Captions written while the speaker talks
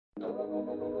All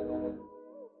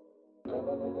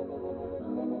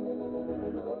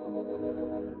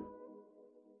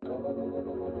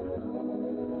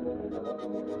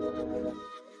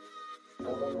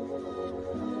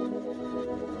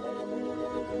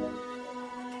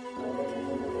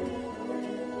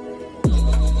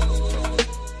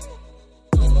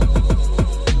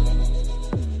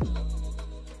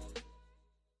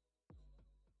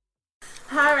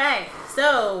right,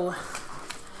 so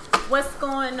what's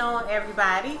going on,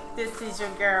 everybody? This is your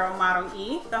girl, Model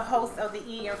E, the host of the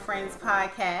E and Friends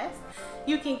podcast.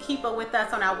 You can keep up with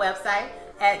us on our website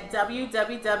at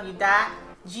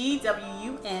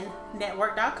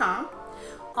www.gwunnetwork.com,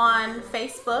 on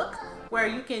Facebook, where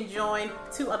you can join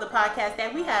two other podcasts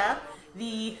that we have,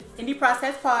 the Indie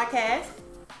Process Podcast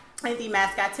and the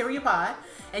Mascoteria Pod.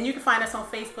 And you can find us on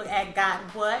Facebook at Got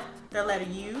What, the letter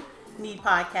U, Need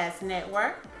Podcast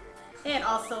Network, and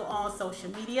also on social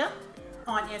media,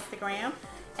 on Instagram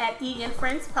at E and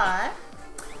Friends Pod,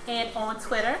 and on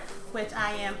Twitter, which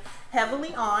I am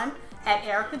heavily on, at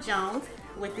Erica Jones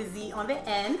with the Z on the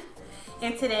end.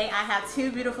 And today I have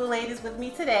two beautiful ladies with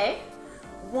me today.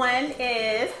 One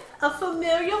is a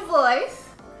familiar voice,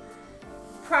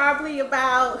 probably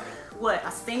about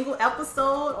a single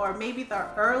episode, or maybe the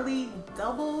early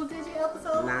double-digit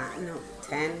episode? 9 or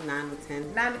 10. 9 to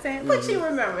 10? But you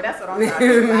remember, that's what I'm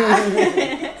talking about.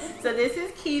 So this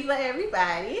is Kiva,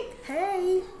 everybody.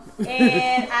 Hey.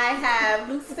 And I have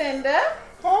Lucinda.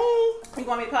 Hey. You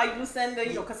want me to call you Lucinda?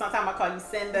 You know, because sometimes I call you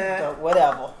Cinda.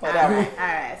 Whatever. All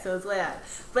right, so it's whatever.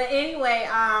 But anyway,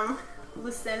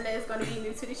 Lucinda is going to be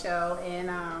new to the show, and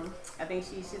I think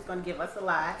she's going to give us a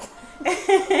lot.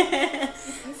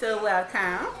 So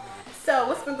welcome. So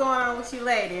what's been going on with you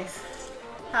ladies?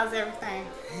 How's everything?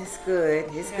 It's good.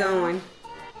 It's going.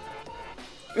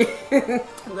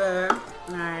 Good. All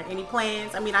right. Any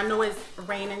plans? I mean, I know it's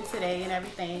raining today and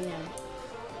everything. And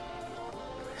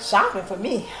shopping for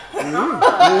me. Nice.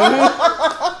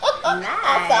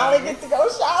 I finally get to go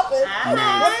shopping.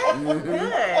 Nice.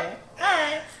 Good. All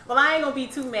right. Well, I ain't gonna be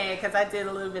too mad because I did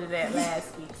a little bit of that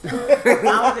last week. So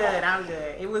I'm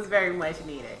good. It was very much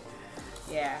needed.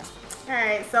 Yeah. All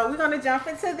right. So we're gonna jump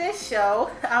into this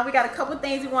show. We got a couple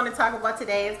things we want to talk about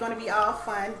today. It's gonna be all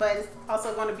fun, but it's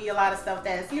also gonna be a lot of stuff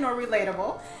that's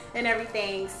relatable and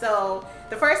everything. So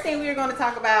the first thing we're gonna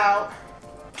talk about,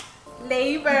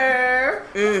 labor.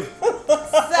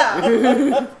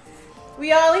 So.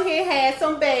 We all in here had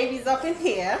some babies up in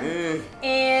here.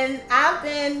 And I've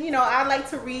been, I like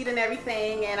to read and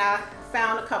everything, and I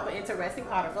found a couple interesting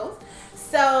articles.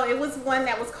 So it was one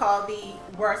that was called The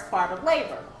Worst Part of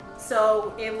Labor.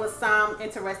 So it was some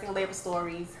interesting labor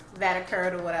stories that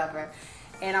occurred or whatever.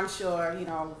 And I'm sure,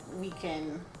 we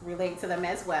can relate to them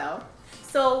as well.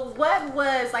 So what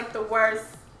was like the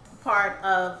worst part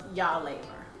of y'all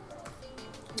labor?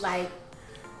 Like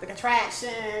the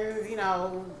contractions,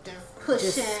 just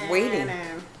pushing. Just waiting.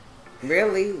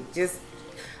 Really, just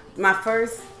my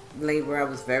first labor, I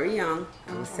was very young.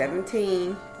 I was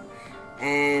 17.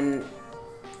 And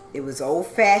it was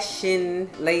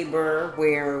old-fashioned labor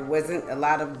where it wasn't a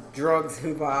lot of drugs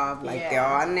involved like there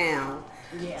are now.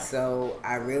 Yeah. So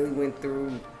I really went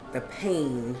through the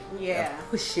pain of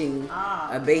pushing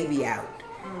a baby out.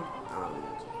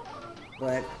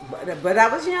 But I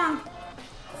was young.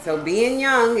 So being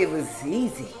young, it was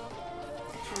easy.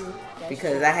 True.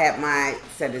 Because I had my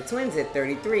set of twins at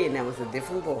 33, and that was a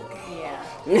different ballgame. Yeah.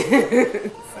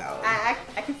 So I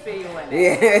can feel you on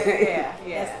that.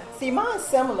 Yeah. See, mine's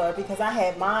similar because I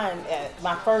had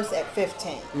my first at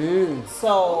 15.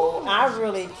 So I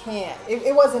really can't.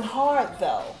 It wasn't hard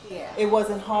though. Yeah. It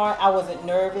wasn't hard. I wasn't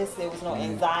nervous. There was no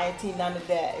anxiety. None of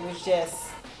that. It was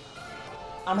just,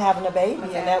 I'm having a baby,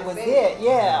 and that was it.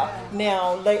 Yeah.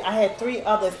 Now, I had 3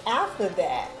 others after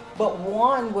that, but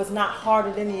one was not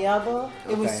harder than the other.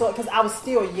 It was because I was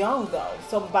still young though.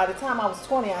 So by the time I was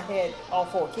 20, I had all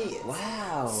 4 kids.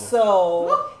 wow.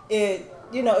 So it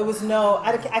was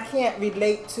I can't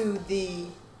relate to the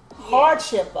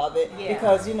hardship of it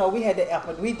because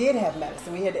we did have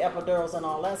medicine. We had the epidurals and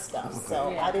all that stuff.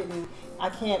 So I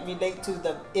can't relate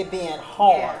to it being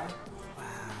hard. Yeah.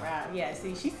 Wow. Yeah.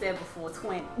 See, she said before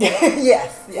 20.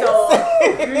 Yes. So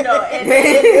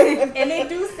and they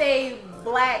do say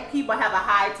Black people have a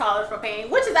high tolerance for pain,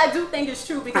 which I do think is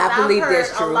true because I've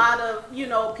heard a lot of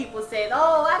people say,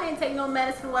 "Oh, I didn't take no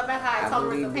medicine, whatever, high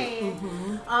tolerance of pain."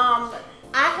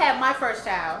 I had my first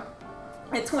child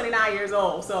at 29 years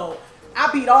old, so I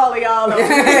beat all of y'all up.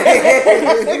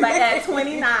 Like at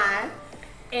 29,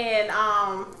 and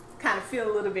kind of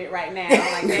feel a little bit right now,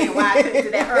 like, dang, why I couldn't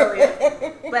do that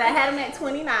earlier. But I had him at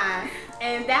 29,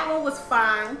 and that one was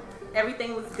fine.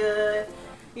 Everything was good.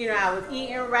 You know, I was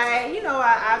eating right. You know,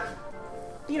 I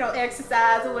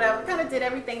exercised or whatever. Kind of did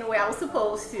everything the way I was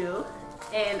supposed to.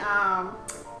 And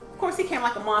of course, he came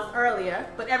like a month earlier,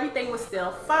 but everything was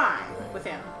still fine with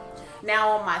him. Now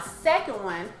on my second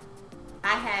one,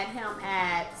 I had him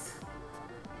at,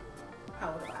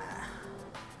 how old was I?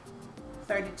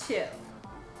 32.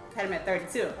 Had him at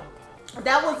 32.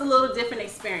 That was a little different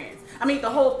experience. I mean, the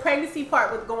whole pregnancy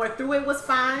part with going through it was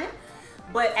fine.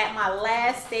 But at my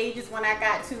last stages, when I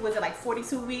got to, was it like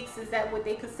 42 weeks? Is that what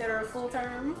they consider a full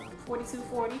term? 42,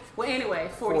 40? Well, anyway,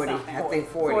 40 something. I think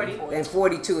 40. And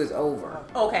 42 is over.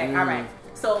 Okay, all right.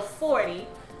 So 40,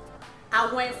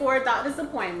 I went for a doctor's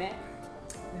appointment.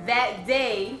 That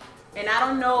day, and I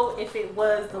don't know if it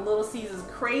was the Little Caesars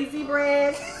crazy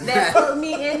bread that put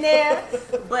me in there,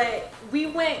 but we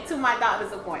went to my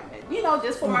doctor's appointment, you know,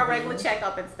 just for my regular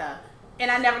checkup and stuff. And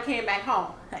I never came back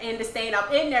home. I ended up staying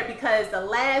up in there because the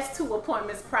last 2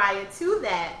 appointments prior to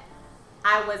that,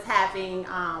 I was having,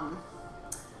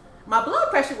 my blood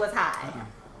pressure was high.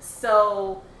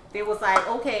 So they was like,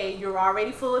 okay, you're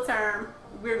already full term.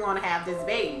 We're going to have this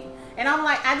baby. And I'm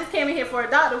like, I just came in here for a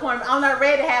doctor appointment. I'm not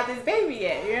ready to have this baby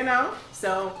yet, you know?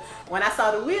 So when I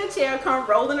saw the wheelchair come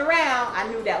rolling around, I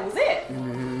knew that was it.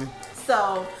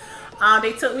 So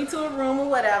they took me to a room or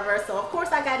whatever. So of course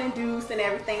I got induced and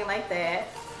everything like that.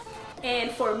 And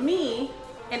for me,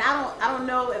 and I don't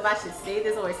know if I should say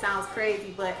this or it sounds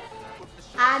crazy, but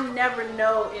I never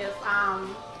know if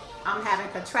I'm having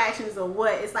contractions or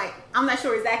what. It's like, I'm not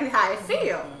sure exactly how I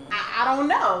feel. I don't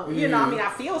know. You know, I mean, I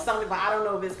feel something, but I don't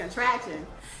know if it's contraction.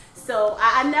 So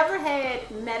I never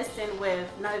had medicine with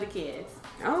none of the kids.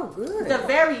 Oh, good. The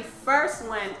very first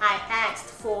one, I asked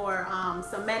for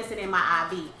some medicine in my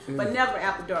IV, but never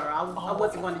epidural. I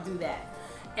wasn't going to do that.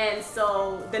 And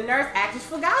so the nurse actually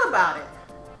forgot about it.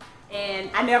 And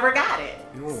I never got it.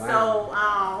 Oh,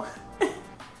 wow.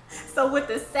 So with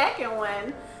the second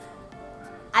one,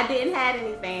 I didn't have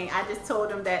anything. I just told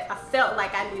him that I felt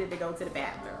like I needed to go to the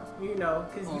bathroom, you know,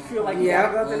 because you feel like you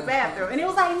gotta go to the bathroom. And it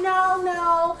was like,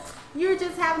 no, you're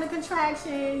just having a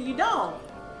contraction. You don't.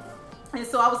 And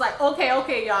so I was like,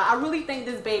 okay, y'all, I really think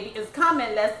this baby is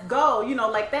coming. Let's go, you know,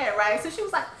 like that, right? So she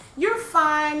was like, you're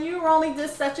fine. You're only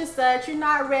just such and such. You're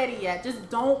not ready yet. Just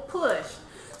don't push.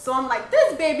 So I'm like,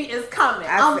 this baby is coming.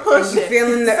 I'm pushing. You're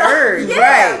feeling the urge,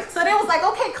 right? So they was like,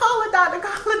 okay, call the doctor,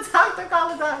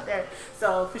 call the doctor.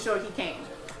 So for sure he came.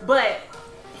 But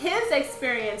his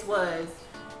experience was,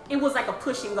 it was like a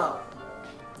push and go.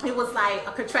 It was like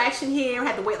a contraction here,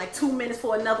 had to wait like 2 minutes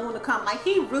for another one to come. Like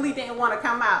he really didn't want to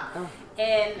come out.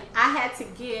 And I had to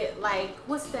get like,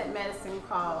 what's that medicine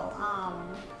called?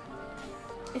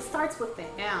 It starts with the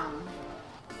M.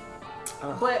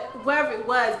 But wherever it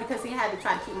was, because he had to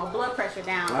try to keep my blood pressure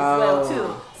down as well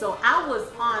too. So I was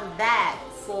on that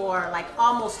for like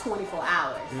almost 24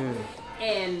 hours.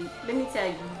 And let me tell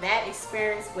you, that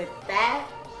experience with that,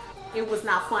 it was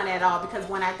not fun at all, because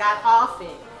when I got off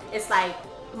it, it's like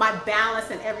my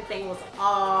balance and everything was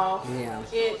off.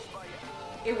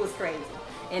 It was crazy.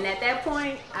 And at that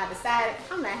point, I decided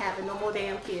I'm not having no more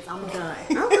damn kids. I'm done.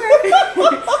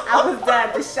 I was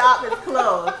done. The shop is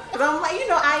closed. Because I'm like, you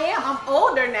know, I'm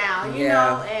older now, you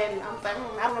know, and I'm like,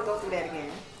 I don't want to go through that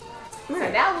again. So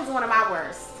that was one of my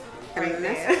worst. Right there.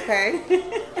 That's okay.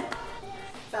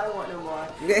 So I don't want no more.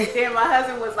 Then my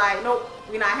husband was like, nope,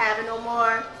 we're not having no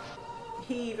more.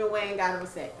 He even went and got a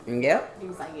vasectomy. Yep. He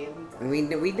was like, yeah, we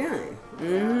done. We done.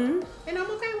 And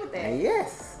I'm okay with that.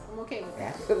 Yes. I'm okay with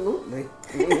that. Absolutely.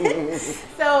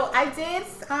 So I did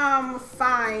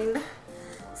find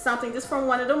something just from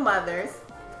one of the mothers.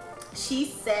 She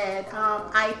said,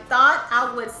 I thought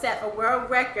I would set a world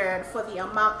record for the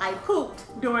amount I pooped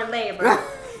during labor.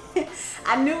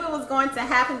 I knew it was going to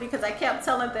happen because I kept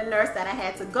telling the nurse that I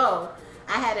had to go.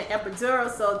 I had an epidural,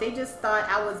 so they just thought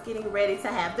I was getting ready to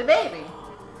have the baby.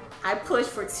 I pushed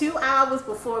for 2 hours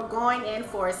before going in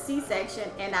for a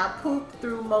C-section, and I pooped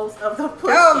through most of the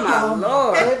pushing. Oh my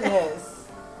Lord. Goodness.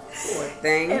 Poor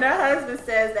thing. And her husband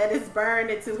says that it's burned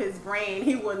into his brain.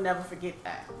 He will never forget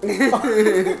that.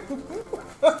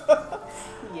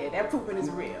 Yeah, that pooping is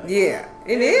real. Yeah,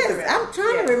 it is. Real. I'm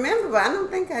trying to remember, but I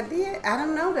don't think I did. I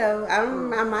don't know though.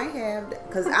 I might have,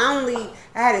 because I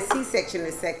had a C-section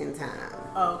the second time.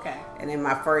 Oh, okay. And then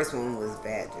my first one was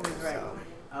vaginal. Right. So.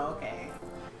 Okay.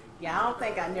 Yeah, I don't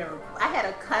think I had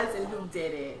a cousin who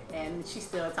did it, and she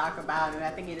still talk about it. I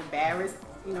think it embarrassed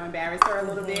her a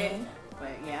little bit.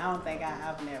 But yeah, I don't think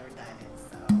I've never done it.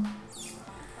 So.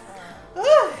 All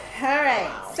right.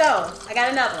 Wow. So I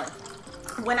got another one.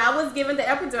 When I was given the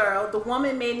epidural, the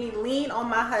woman made me lean on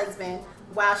my husband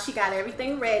while she got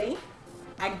everything ready.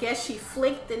 I guess she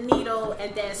flicked the needle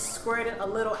and then squirted a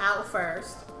little out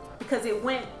first because it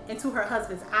went into her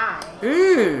husband's eye.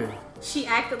 She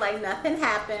acted like nothing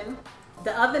happened.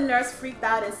 The other nurse freaked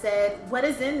out and said, "What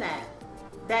is in that?"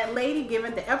 That lady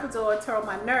giving the epidural told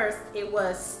my nurse it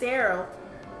was sterile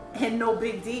and no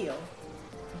big deal.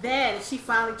 Then she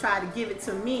finally tried to give it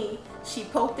to me. She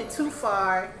poked it too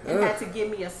far and had to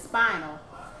give me a spinal.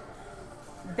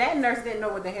 That nurse didn't know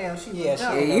what the hell she was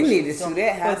doing. You need to sue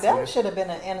that hospital. But that should have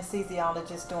been an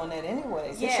anesthesiologist doing that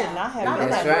anyways. It should not have been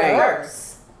that's a right.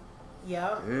 nurse.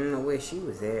 Yep. I don't know where she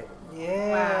was at. Yeah.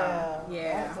 Wow.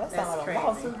 Yeah. That That's sounds like crazy. a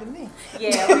lawsuit to me.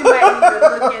 Yeah, we might need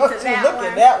to look into that Look one.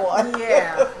 at that one.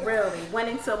 Yeah, really. Went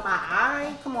into my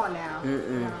eye. Come on now.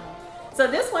 No. So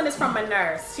this one is from a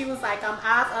nurse. She was like, I'm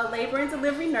a labor and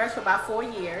delivery nurse for about 4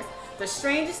 years. The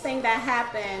strangest thing that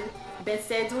happened, been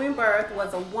said during birth,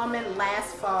 was a woman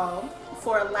last fall,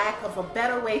 for lack of a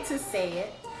better way to say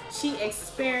it. She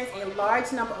experienced a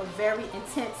large number of very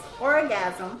intense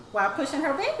orgasms while pushing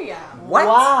her baby out. What?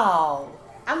 Wow.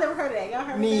 I've never heard of that. Y'all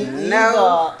heard Me of that? either.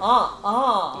 No.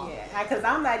 Yeah, because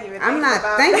I'm not even I'm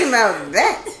not thinking about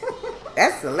that.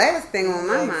 That's the last thing on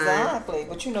my mind. Exactly.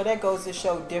 But you know, that goes to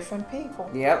show different people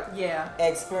Yep. Yeah.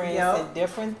 experiencing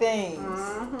different things.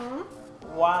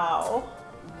 Wow.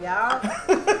 Y'all.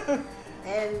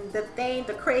 And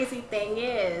the crazy thing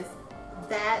is,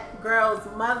 that girl's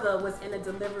mother was in the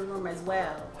delivery room as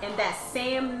well. And that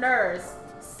same nurse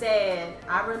said,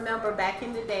 I remember back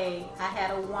in the day, I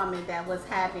had a woman that was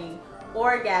having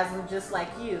orgasm just like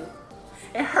you.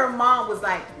 And her mom was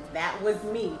like, that was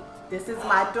me. This is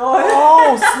my daughter.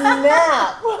 Oh,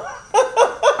 snap.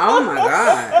 Oh my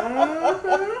God.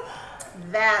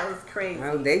 That was crazy.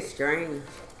 Oh, they strange.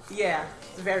 Yeah,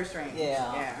 it's very strange.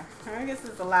 Yeah. I guess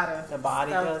it's a lot of The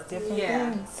body stuff. does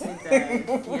different things. It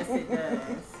does. Yes, it does.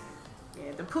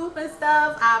 Yeah, the poop and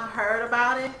stuff, I've heard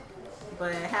about it,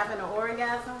 but having an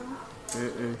orgasm, no,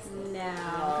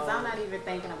 because I'm not even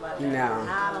thinking about that. No.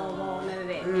 I don't want none of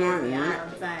that. You know what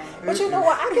I'm saying? But you know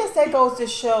what? I guess that goes to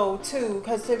show too,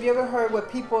 because have you ever heard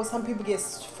where some people get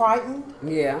frightened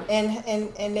Yeah.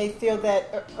 and they feel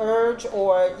that urge,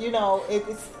 or you know,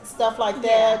 it's stuff like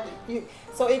that.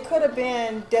 So it could have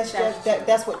been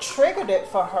that's what triggered it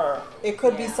for her. It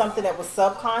could be something that was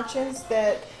subconscious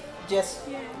that just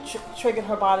triggered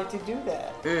her body to do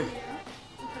that.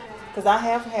 Because I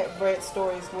have read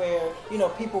stories where, you know,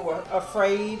 people were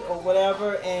afraid or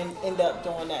whatever and end up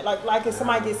doing that. Like if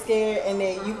somebody gets scared and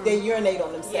they urinate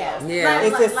on themselves. Yeah.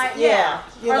 It's just,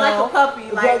 or like a puppy,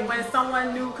 like when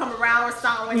someone new come around or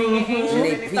something, when they get anxious and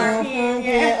they start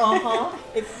peeing.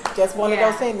 It's just one of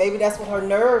those things. Maybe that's what her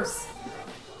nerves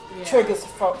triggers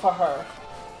for her.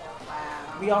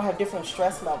 Wow. We all have different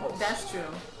stress levels. That's true.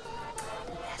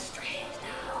 That's strange,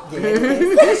 though. Yeah, it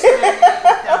is.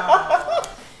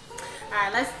 All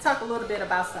right, let's talk a little bit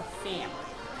about some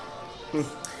family.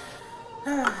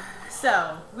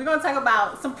 So, we're going to talk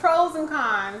about some pros and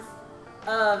cons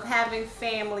of having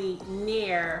family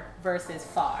near versus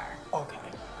far. Okay.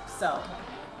 So,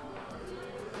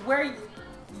 where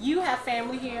you have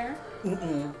family here?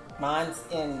 Mine's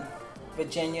in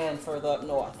Virginia and further up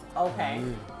north. Okay.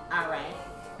 All right.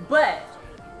 But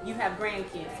you have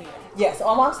grandkids here. Yes.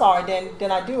 Oh, I'm sorry.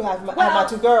 Then I do have my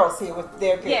two girls here with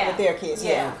their kids.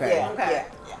 Yeah. Okay. Yeah.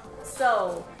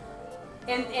 So,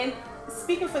 and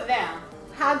speaking for them,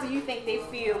 how do you think they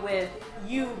feel with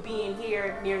you being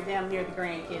here near them, near the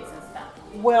grandkids and stuff?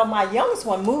 Well, my youngest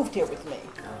one moved here with me,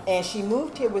 and she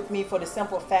moved here with me for the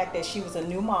simple fact that she was a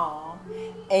new mom.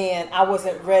 And I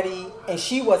wasn't ready, and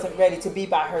she wasn't ready to be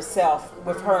by herself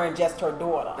with her and just her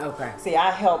daughter. Okay. See,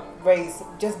 I helped raise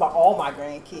just about all my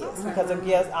grandkids because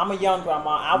I'm a young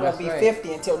grandma. I won't be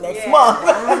 50 until next month.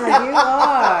 Oh, you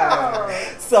are.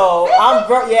 So I'll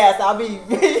be.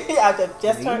 I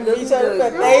just turned each other.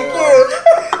 Thank you.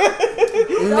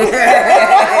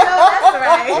 That's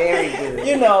right. Very good.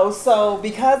 You know, so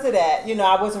because of that, you know,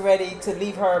 I wasn't ready to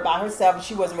leave her by herself, and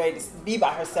she wasn't ready to be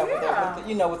by herself with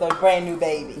a brand new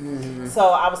baby. So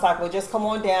I was like, well, just come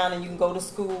on down and you can go to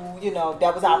school. You know,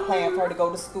 that was our plan for her to go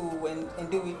to school and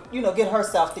do, you know, get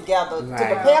herself together to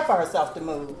prepare for herself to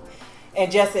move.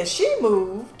 And just as she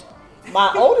moved,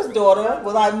 my oldest daughter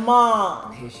was like,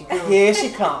 Mom, here she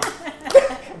comes.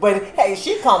 But hey,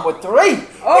 she come with 3.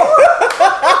 Oh.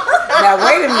 Now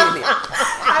wait a minute.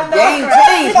 Game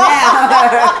changed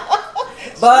now.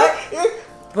 But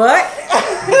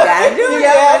you gotta do it. You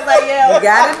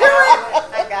gotta do it.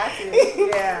 I got you.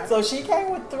 Yeah. So she came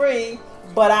with 3,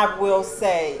 but I will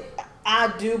say,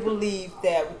 I do believe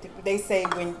that they say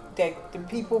when the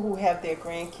people who have their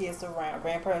grandkids around,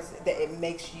 grandparents, that it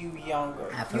makes you younger.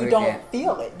 I've You heard don't that.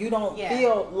 feel it. You don't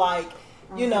feel like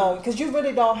You know, because you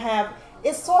really don't have.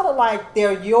 It's sort of like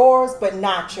they're yours, but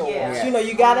not yours. Yeah. You know,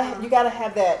 you gotta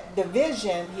have that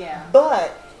division. Yeah.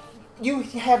 But you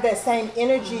have that same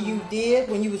energy you did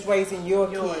when you was raising your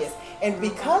kids. And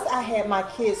because I had my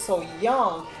kids so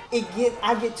young,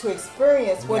 I get to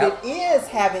experience what it is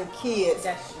having kids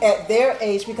at their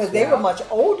age, because they were much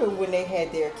older when they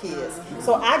had their kids.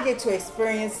 So I get to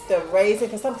experience the raising,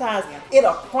 because sometimes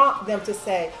it'll prompt them to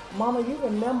say, "Mama, you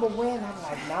remember when?" I'm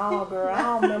like, "No, girl, I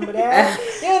don't remember that."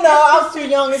 You know, I was too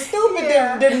young and stupid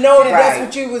to know that that's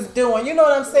what you was doing. You know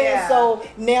what I'm saying? Yeah. So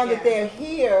now that they're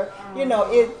here, you know,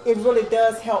 it really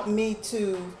does help me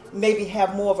to maybe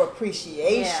have more of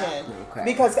appreciation,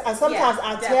 because sometimes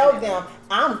I tell them,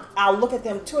 I'll look at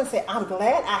them too and say, "I'm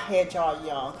glad I had y'all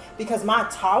young, because my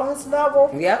tolerance level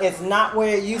is not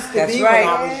where it used to be when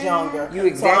I was younger." You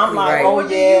exactly so I'm like, right. "Oh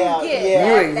yeah,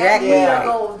 You're exactly right.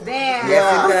 Goes down.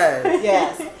 Yes, it does.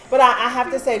 Yes, but I have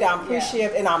to say that I'm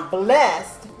appreciative and I'm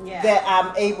blessed that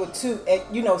I'm able to,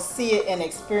 you know, see it and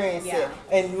experience it.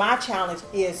 And my challenge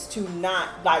is to not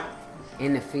like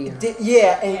interfere.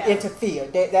 Interfere.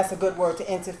 That's a good word,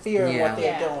 to interfere in what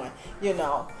they're doing. You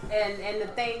know. And the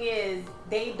thing is,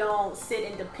 they don't sit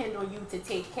and depend on you to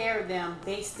take care of them.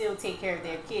 They still take care of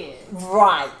their kids.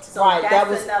 Right. So right.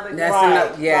 That's another.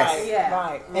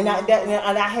 Right. And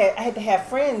I had to have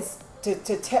friends to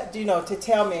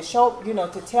tell me and show, you know,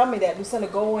 to tell me that, Lucinda,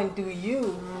 go and do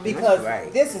you, because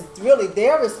this is really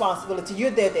their responsibility. You're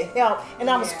there to help, and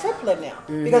I was crippling them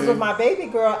because with my baby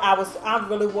girl, I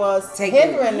really was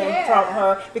hindering them from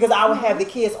her, because I would have the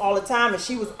kids all the time, and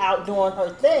she was out doing her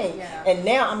thing. And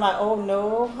now I'm like, oh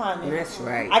no, honey, that's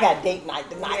right. I got date night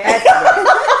tonight. That's right.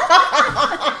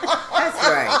 That's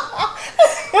right.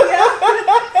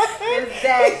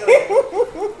 Exactly.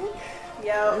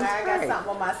 Yo, I got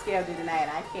something on my scale tonight.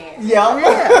 I can't. Yeah,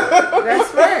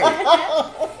 that's right.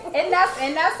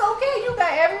 and that's okay. You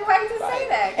got every right to say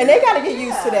that. And they got to get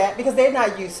used to that, because they're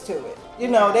not used to it. You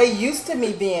know, they used to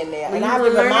me being there, and I have to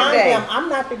remind them I'm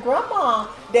not the grandma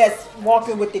that's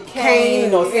walking with the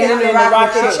cane or sitting in the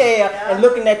rocking chair and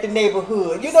looking at the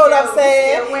neighborhood. You know what I'm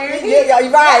saying? Yeah,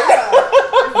 right.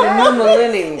 The new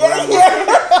millennium grandma.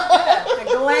 The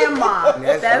grandma.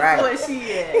 That's right. what she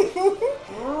is.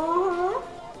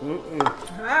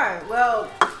 All right. Well,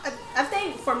 I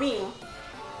think for me,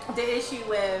 the issue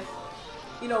with,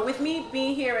 you know, with me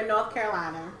being here in North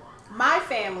Carolina, my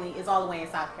family is all the way in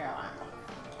South Carolina.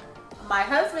 My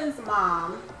husband's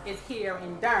mom is here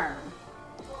in Durham,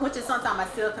 which is sometimes I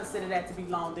still consider that to be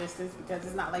long distance, because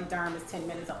it's not like Durham is 10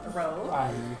 minutes up the road.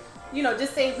 Right. You know,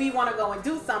 just say we want to go and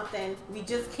do something, we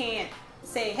just can't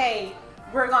say, hey,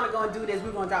 we're going to go and do this,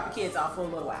 we're going to drop the kids off for a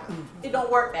little while. It don't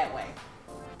work that way.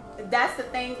 That's the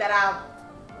thing that I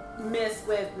miss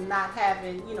with not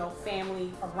having, you know,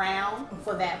 family around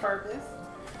for that purpose.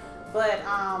 But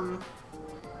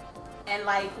and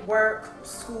like work,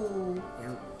 school,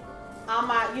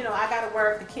 I gotta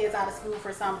work, the kids out of school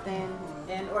for something,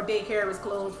 or daycare is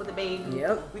closed for the baby.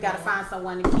 We gotta find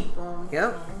someone to keep them.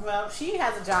 Well, she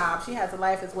has a job, she has a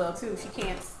life as well too. She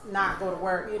can't not go to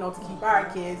work, you know, to keep our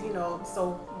kids, you know.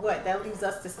 So what? That leaves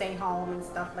us to stay home and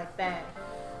stuff like that.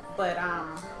 But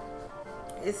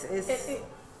it's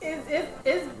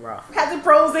rough. Has its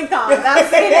pros and cons. I'll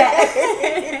say that.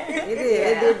 It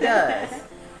is. It does.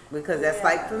 Because that's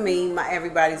like for me,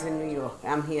 everybody's in New York.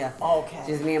 I'm here. Okay.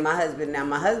 Just me and my husband. Now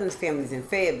my husband's family's in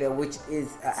Fayetteville, which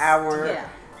is an hour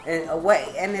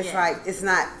away, and it's like it's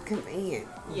not convenient.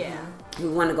 We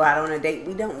want to go out on a date,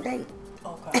 we don't date.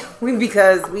 Okay.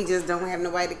 Because we just don't have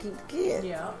nobody to keep the kids.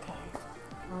 Okay.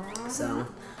 So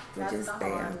we're That's just the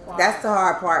there. hard part. That's the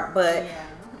hard part, but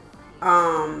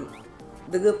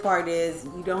the good part is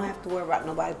you don't have to worry about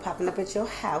nobody popping up at your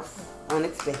house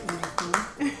unexpected.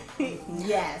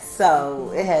 Yes.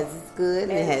 So it has its good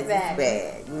and it has its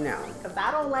bad, you know. Because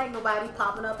I don't like nobody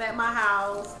popping up at my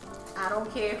house. I don't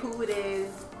care who it is.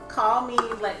 Call me,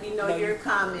 let me know you're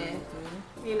coming.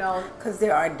 You know. Because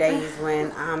there are days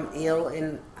when I'm ill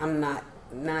and I'm not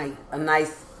a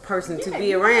nice person to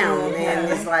be around.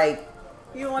 And it's like,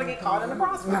 you don't want to get caught in the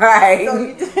process. Right.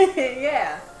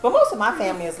 So But most of my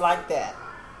family is like that.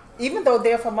 Even though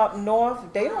they're from up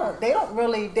north, they don't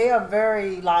really, they are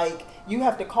very like, you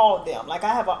have to call them. Like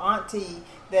I have an auntie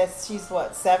she's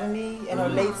 70 in her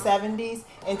late 70s,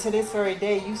 and to this very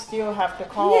day you still have to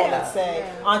call and say,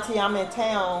 Auntie, I'm in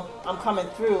town, I'm coming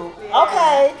through.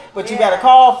 Okay, but you better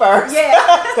call first.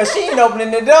 Because she ain't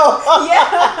opening the door.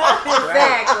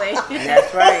 Exactly.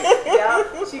 That's right.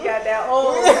 Yep. She got that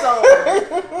old soul.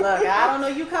 Look, I don't know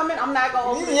you coming, I'm not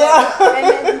gonna open the door.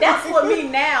 And that's what me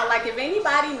now. Like if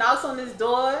anybody knocks on this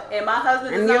door and my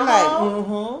husband is not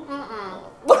home,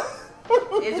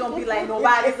 It's gonna be like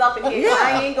nobody's up in here. Yeah.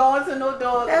 I ain't going to no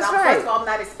door. That's First right. of all, I'm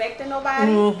not expecting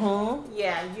nobody. Mm-hmm.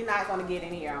 Yeah, you're not gonna get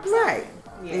in here. I'm sorry. Right.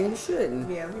 Yeah. And you shouldn't.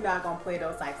 Yeah, we're not gonna play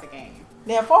those types of games.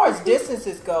 Now, as far as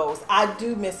distances goes, I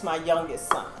do miss my youngest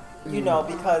son. You know,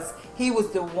 because he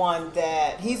was the one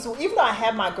that even though I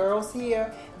have my girls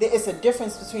here, it's a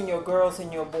difference between your girls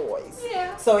and your boys.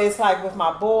 Yeah. So it's like with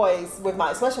my boys,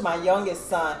 especially my youngest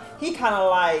son, he's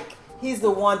the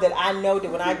one that I know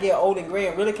that when I get old and gray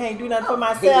and really can't do nothing for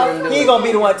myself, he's gonna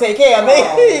be the one to take care of me.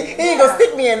 He ain't gonna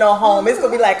stick me in no home. It's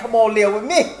gonna be like, come on, live with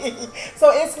me.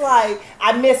 So it's like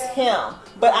I miss him,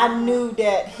 but I knew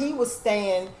that he was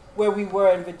staying where we were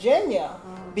in Virginia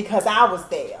because I was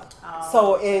there.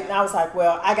 So I was like,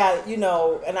 well, I got,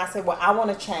 and I said, well, I want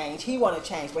to change. He want to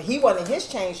change. But he wanted his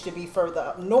change to be further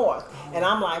up north. And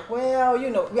I'm like, well,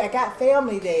 I got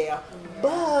family there.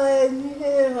 But,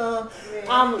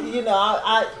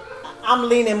 I'm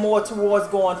leaning more towards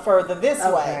going further this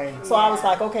way. So I was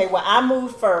like, okay, well, I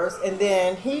moved first and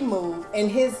then he moved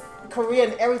and his career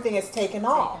and everything is taken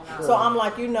off. So I'm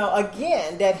like,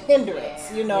 again, that hindrance,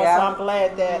 so I'm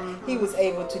glad that he was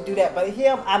able to do that. But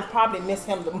him, I probably miss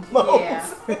him the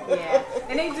most. Yeah.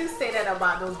 And they do say that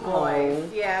about those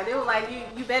boys. Yeah, they were like,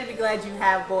 you better be glad you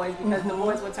have boys because the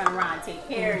boys will turn around and take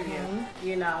care of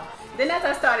you, Then as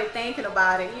I started thinking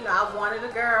about it, I wanted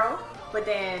a girl, but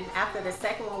then after the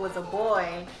second one was a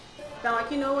boy, I'm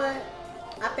like, you know what?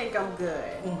 I think I'm good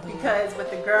because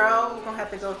with the girl, you're gonna have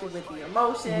to go through with the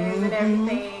emotions and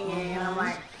everything, and I'm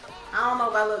like, I don't know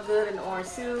if I look good in the orange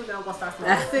suit. Then I'm gonna start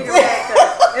smoking cigarettes.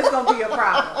 It's gonna be a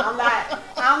problem.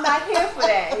 I'm not here for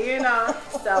that,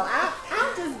 So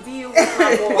I'll just deal with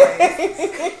my boys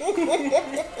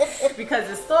because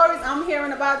the stories I'm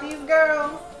hearing about these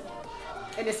girls,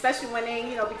 and especially when they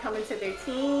be coming to their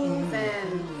teens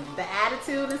and the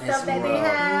attitude and stuff that they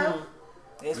have.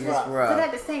 It's rough. But at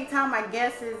the same time, I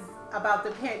guess is about the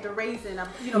raising of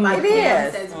by the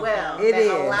parents as well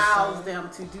allows them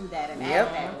to do that and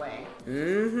act that way.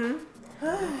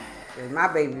 My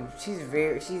baby, she's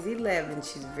 11.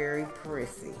 She's very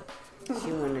prissy.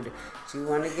 She wanted to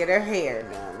get her hair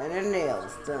done and her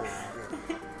nails done.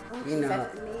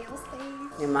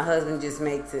 And my husband just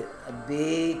makes it a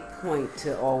big point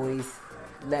to always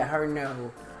let her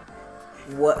know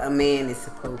what a man is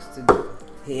supposed to do.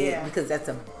 Because that's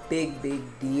a big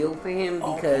deal for him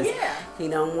because he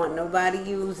don't want nobody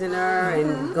using her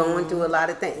and going through a lot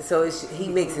of things. So he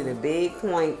makes it a big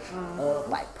point of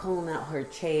like pulling out her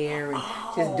chair and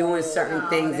just doing certain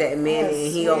things that a man, and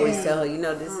he always tell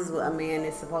her, this is what a man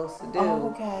is supposed to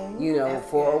do.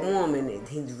 For a woman,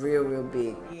 he's real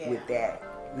big with that.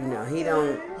 He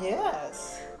don't.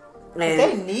 Yes. And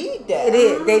they need that. It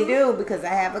is. They do because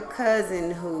I have a cousin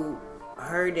who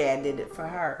her dad did it for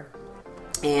her.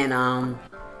 And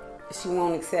she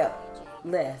won't accept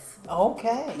less.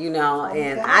 Okay. And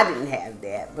I didn't have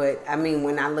that. But I mean,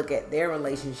 when I look at their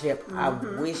relationship, I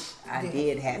wish I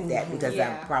did have that because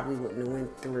I probably wouldn't have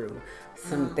went through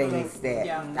some things that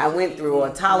I went through or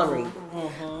tolerate,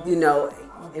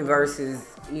 versus,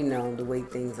 the way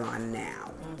things are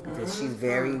now. Because she's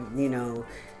very, oh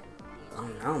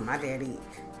no, my daddy,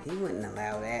 he wouldn't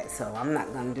allow that, so I'm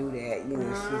not gonna do that.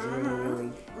 She's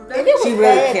really. She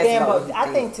really cares about it.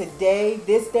 I think today,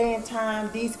 this day and time,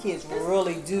 these kids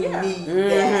really do need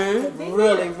that.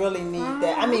 Really need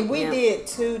that. I mean, we did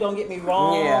too. Don't get me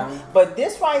wrong. But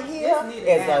this right here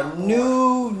is a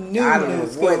new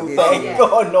school thing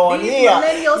going on these here.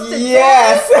 Millennials today,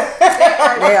 yes,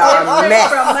 they are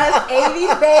different from us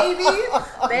 80s babies.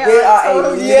 They are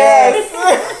totally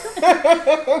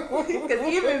Because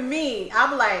even me,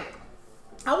 I'm like,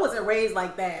 I wasn't raised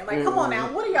like that. Like, come on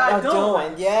now, what are y'all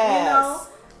doing? Yes.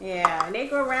 Yeah, and they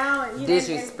go around and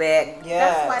disrespect.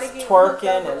 That's why they get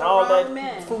twerking and all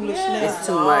that foolishness. Yeah. It's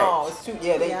too much. It's too,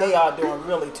 they are doing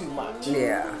really too much.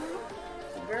 Yeah.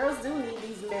 Girls do need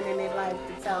these men in their life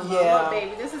to tell them, look,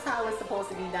 baby, this is how it's supposed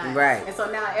to be done. Right. And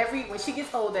so now when she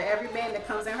gets older, every man that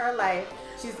comes in her life,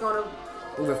 she's gonna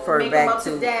refer make back them up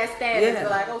to dad's standards. They're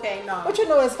like, okay, no. But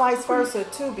it's vice versa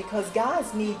too, because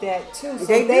guys need that too, so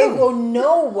they will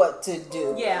know what to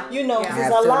do. Yeah. Because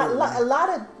a lot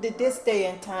of this day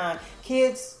and time,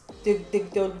 kids,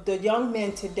 the young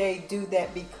men today do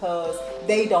that because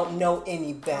they don't know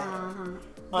any better.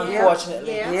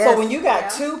 Unfortunately. So when you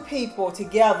got two people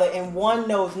together and one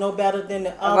knows no better than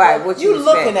the other, you're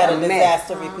looking at a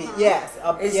disaster repeat. Yes.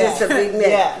 It's just a big mess.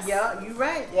 Yes. Yeah, you're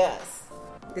right. Yes.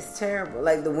 It's terrible.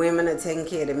 Like the women are taking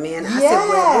care of the men. I said,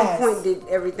 well, at what point did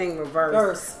everything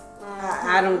reverse?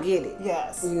 I don't get it.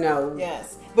 Yes.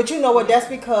 Yes. But you know what? That's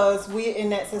because we're in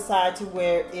that society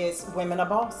where it's women are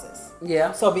bosses.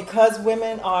 Yeah. So because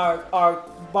women are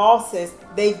bosses,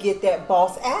 they get that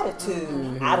boss attitude.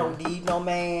 Mm-hmm. I don't need no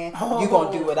man. You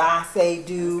gonna do what I say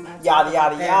do. Yada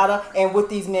yada yada. And what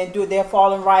these men do, they're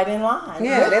falling right in line.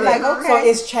 Yeah, they're like, okay. So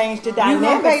it's changed the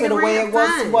dynamics of the way it was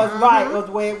fine. right, or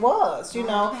the way it was. You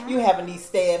know, you having these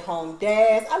stay-at-home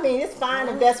dads. I mean, it's fine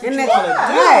if that's what you want to do.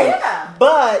 Right.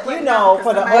 But you know,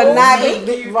 for the but not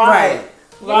right.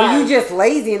 Well, you just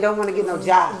lazy and don't want to get no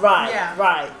job. Right. Yeah.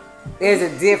 Right. There's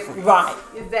a difference. Right.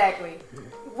 Exactly.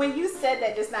 When you said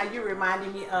that just now, you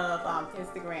reminded me of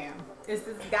Instagram. It's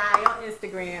this guy on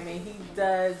Instagram, and he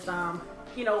does,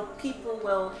 you know, people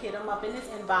will hit him up in his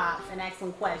inbox and ask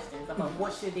him questions about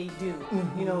what should they do,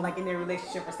 you know, like in their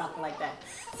relationship or something like that.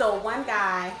 So one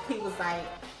guy, he was like,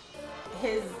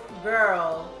 his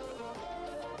girl,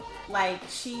 like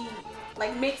she,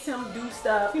 like makes him do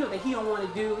stuff, you know, that he don't want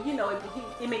to do. You know,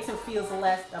 it makes him feel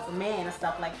less of a man and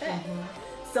stuff like that.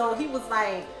 So he was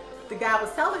like, the guy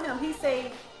was telling him, he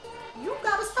said, you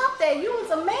gotta stop that. You was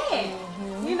a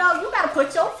man. You know, you gotta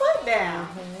put your foot down.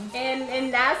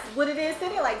 And that's what it is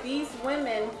today. Like, these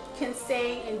women can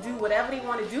say and do whatever they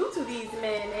want to do to these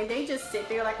men, and they just sit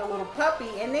there like a little puppy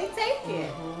and they take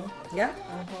it. Yeah.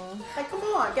 Like, come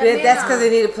on. That's because they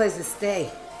need a place to stay.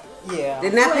 Yeah.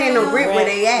 They're not paying no rent where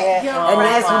they at. Yeah. And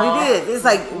that's what it is. It's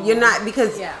like you're not,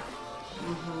 because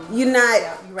you're not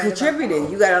right contributing.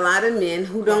 You got a lot of men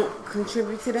who don't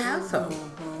contribute to the household.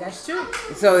 That's true.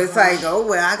 So it's like, oh,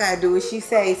 well, I got to do what she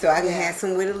say so I can have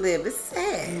somewhere to live. It's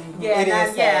sad.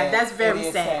 That's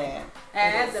very sad.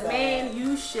 And as a man,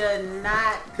 you should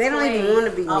not. They don't play even want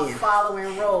to be a men.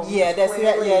 following role. Yeah, that's it.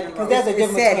 Yeah, because there's a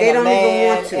difference sad. between They a don't man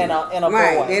even want to. and a boy.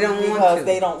 Right, they don't want because to.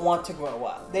 they don't want to grow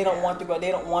up. They don't want to grow.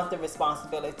 They don't want the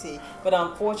responsibility. But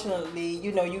unfortunately,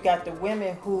 you know, you got the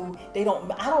women who they don't.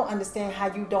 I don't understand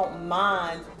how you don't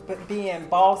mind but being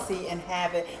bossy and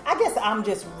having. I guess I'm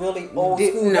just really old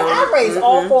school. No. I raised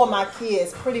all four of my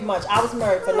kids pretty much. I was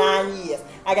married for 9 years.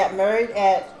 I got married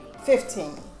at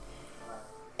 15.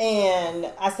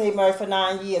 And I stayed married for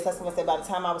 9 years. That's what I said. By the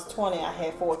time I was 20, I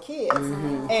had 4 kids.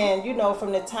 And you know,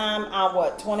 from the time I'm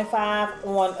 25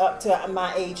 on up to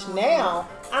my age now,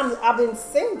 I've been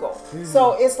single.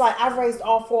 So it's like I've raised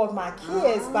all 4 of my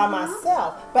kids by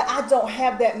myself. But I don't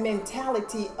have that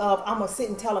mentality of I'm gonna sit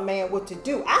and tell a man what to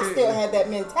do. I still have that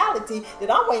mentality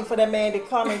that I'm waiting for that man to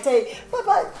come and take. But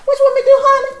what you want me to do,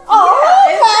 honey? Oh,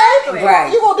 okay. Exactly.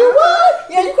 Right. You gonna do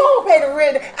what? Yeah, you gonna pay the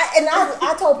rent.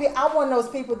 I told people I'm one of those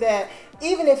people that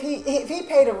even if he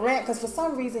paid the rent, because for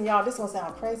some reason, y'all, this gonna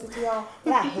sound crazy to y'all,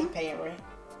 but I hate paying rent.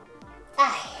 I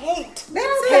hate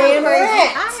paying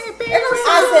rent. I hate paying rent.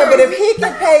 I said, but if he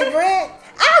can pay rent,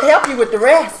 I'll help you with the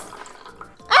rest.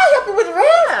 I'll help you with the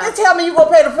rest. Just tell me you gonna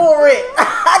pay the full rent.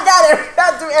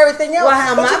 I do everything else. Well,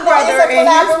 how But my you know, brother it's a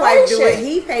and his wife do it, collaboration.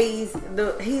 he pays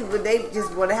they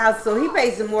just bought a house, so he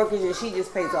pays the mortgage and she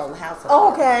just pays all the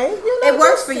household. Okay. You know, It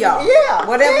works for y'all. Yeah.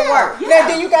 Whatever works. Now,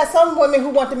 then you got some women who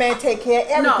want the man to take care of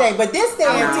everything, No. but this day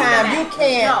and I don't time, believe you that.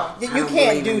 can't. No. You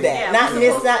can't do that. Yeah, Not in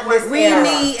this. Not in this. We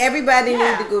era. everybody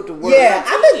Yeah. need to go to work. Yeah,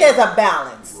 I think there's a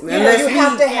balance. You know, Unless you we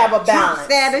have to have a Trump balance.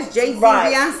 status, Jay-Z,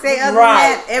 Right. Beyonce, other Right.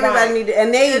 than that, everybody Right. need to,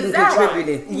 and they even Exactly.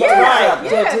 contributed. Yeah. to Right.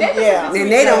 each other. Yeah.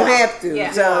 And they don't have to.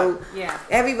 Yeah. So Yeah.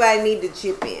 everybody need to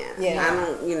chip in. Yeah. I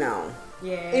don't,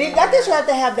 Yeah. And I guess you have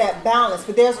to have that balance,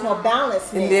 but there's no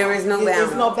balance. And now. there is no balance.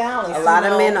 There's no balance. A lot you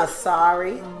of know? men are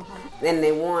sorry, and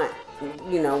they want,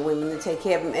 women to take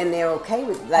care of them, and they're okay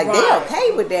with, they're Right.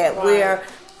 okay with that. Right. Where,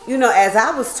 as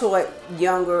I was taught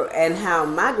younger, and how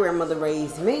my grandmother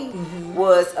raised me,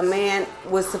 was a man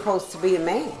was supposed to be a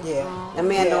man. Yeah. A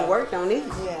man Yeah. don't work, don't eat.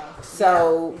 Yeah.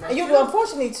 So And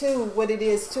unfortunately, too, what it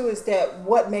is too is that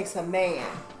what makes a man.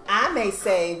 I may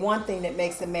say one thing that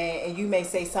makes a man, and you may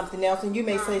say something else, and you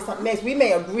may say something else. We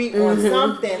may agree on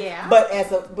something, Yeah.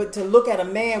 but to look at a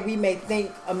man, we may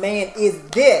think a man is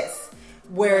this,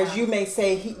 whereas you may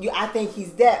say I think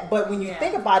he's that. But when you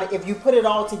think about it, if you put it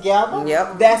all together,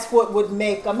 Yep. that's what would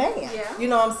make a man. Yeah. You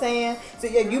know what I'm saying? So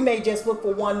yeah, you may just look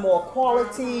for one more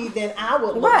quality than I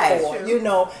would look Right. for. True. You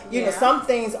know, Yeah. some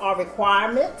things are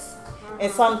requirements.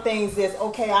 And some things is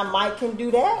okay. I might can do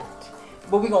that,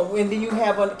 but and then you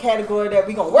have a category that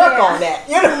we gonna work on that.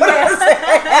 You know what I'm saying?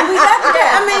 and we got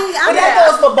that. But that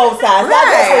goes for both sides. Not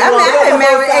just Right. for one, I've but been for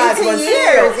both married sides, 18 but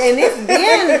years, still. and it's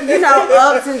been,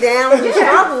 ups and downs and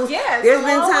troubles. Yeah, it's There's a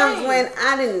been long times way. when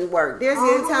I didn't work. There's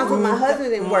been times when my husband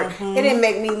didn't work. It didn't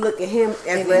make me look at him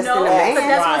as less No, than a but man.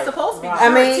 that's what Right. it's supposed to be. Right. I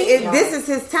mean, You're a team. this is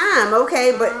his time,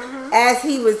 okay? But as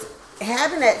he was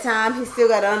having that time, he still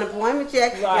got an unemployment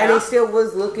check, Right. and he still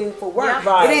was looking for work. Yep.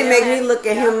 Right. It didn't make me look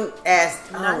at him as,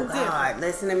 Nothing God,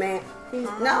 listen to man. He's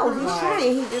Right.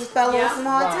 trying. He just fell Yeah. on some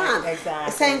hard Right. times.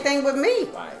 Exactly. Same thing with me.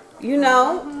 Right. You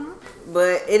know,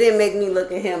 but it didn't make me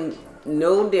look at him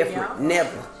no different. Yeah.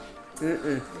 Never.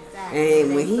 Mm-mm. Exactly.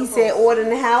 And when he said order in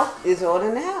the house, it's order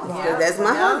in the house. 'Cause that's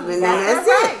my husband, and that's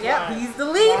right. it. Yep, Right. he's the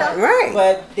leader. Right.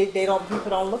 But they don't.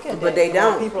 People don't look at that. But they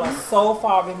don't. People are so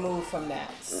far removed from that.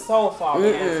 So far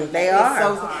removed. From they that.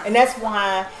 are. It's and that's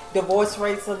why divorce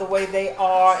rates are the way they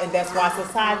are, and that's why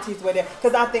society's the way they are.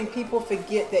 Because I think people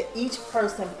forget that each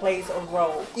person plays a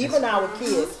role. Even our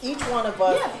kids, each one of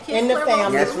us Yeah, kids in the play a role.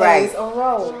 family That's plays right. a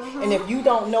role. And if you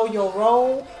don't know your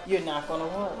role, you're not going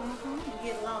to work.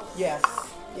 You get lost. Yes.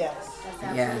 Yes.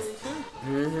 That's Yes.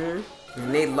 absolutely true. Mm-hmm.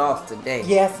 And they lost today.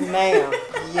 Yes, ma'am.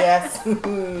 Yes,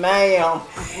 ma'am.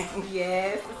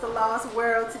 Yes, it's a lost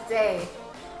world today.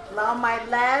 On my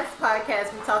last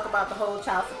podcast, we talked about the whole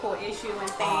child support issue and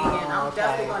thing, and I'm okay.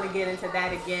 definitely going to get into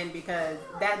that again because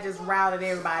that just routed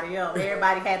everybody up.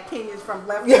 Everybody had opinions from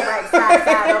left to right,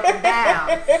 side, up and down.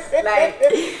 Like,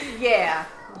 yeah,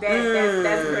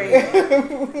 that's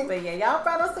crazy. But yeah, y'all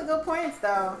brought us some good points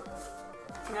though.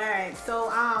 All right,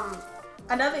 so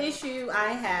another issue I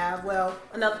have,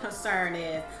 another concern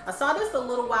is I saw this a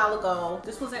little while ago.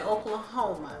 This was in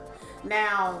Oklahoma.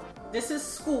 Now, this is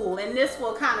school, and this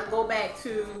will kind of go back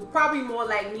to probably more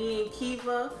like me and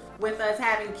Kiva with us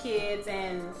having kids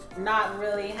and not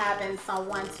really having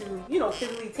someone to,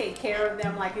 physically take care of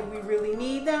them like if we really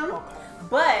need them.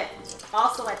 But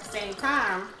also at the same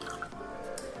time,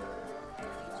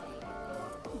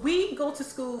 we go to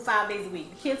school 5 days a week.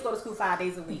 The kids go to school 5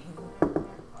 days a week.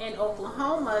 In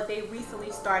Oklahoma, they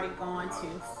recently started going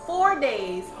to 4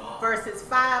 days versus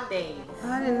 5 days.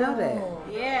 I didn't know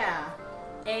that. Yeah.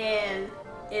 And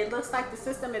it looks like the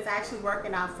system is actually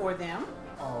working out for them.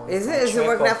 Oh, Is it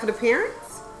working out for the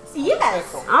parents?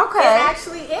 Yes. Okay. It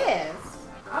actually is.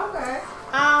 Okay.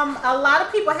 A lot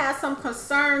of people have some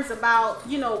concerns about,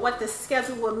 what the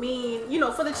schedule will mean,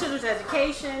 for the children's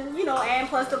education, and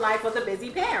plus the life of the busy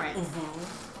parents.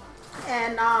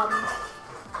 And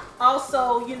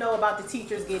also, about the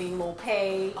teachers getting more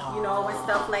pay, and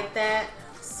stuff like that.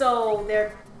 So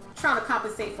they're trying to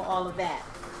compensate for all of that.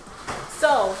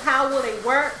 So how will it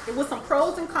work? It was some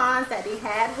pros and cons that they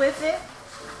had with it,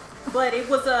 but it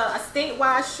was a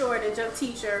statewide shortage of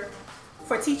teacher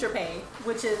pay,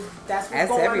 that's what's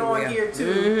going everywhere. on here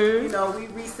too. We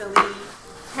recently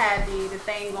had the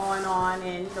thing going on,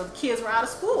 and the kids were out of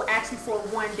school actually for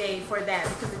 1 day for that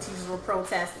because the teachers were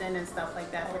protesting and stuff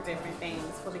like that for different things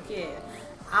for the kid.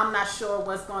 I'm not sure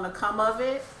what's going to come of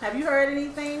it. Have you heard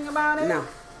anything about it? No.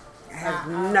 I have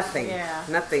nothing. Yeah.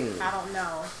 Nothing. I don't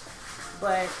know.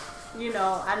 But,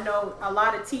 I know a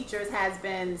lot of teachers has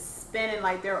been spending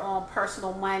like their own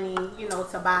personal money,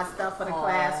 to buy stuff for the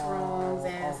classrooms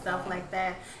and stuff like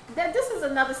that. This is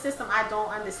another system I don't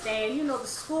understand. The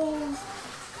schools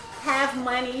have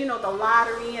money, the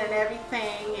lottery and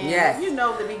everything. And, Yes. the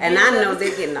beginning. And I know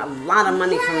they're getting a lot of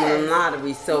money from the Yes.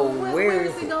 lottery. So where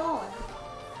is it going?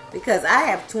 Because I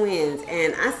have twins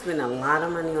and I spend a lot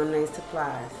of money on their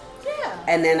supplies. Yeah.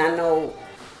 And then I know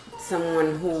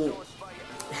someone who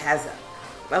has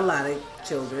a lot of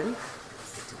children.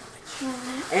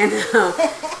 And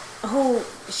who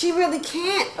she really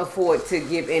can't afford to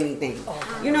give anything.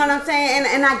 You know what I'm saying?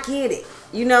 And I get it,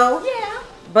 Yeah.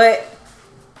 But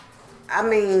I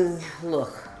mean,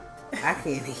 look, I can't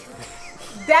either.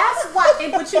 That's why,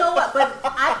 but you know what? But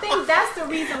I think that's the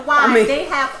reason why they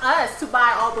have us to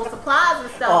buy all those supplies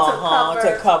and stuff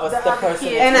to cover the other person.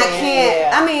 kids. And I can't.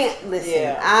 Yeah. I mean,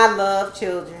 listen. I love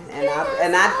children, and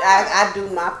I do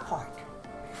my part,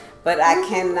 but I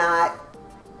cannot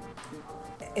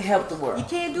help the world. You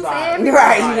can't do Right. for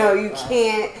everybody. Right? You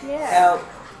can't Yeah. help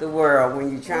the world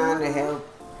when you're trying to help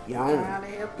your own. Trying to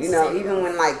help You know, yourself. even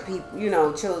when like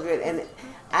people, children, and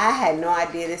I had no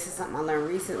idea. This is something I learned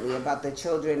recently about the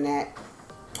children that.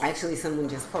 Actually, someone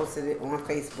just posted it on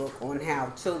Facebook on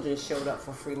how children showed up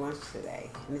for free lunch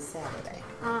today, and it's Saturday.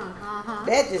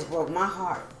 That just broke my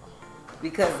heart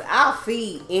because I'll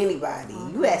feed anybody.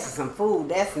 You ask for some food,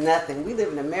 that's nothing. We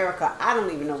live in America. I don't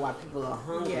even know why people are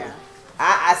hungry. Yeah.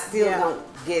 I still Yeah.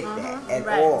 don't get that at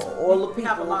Right. all. All the We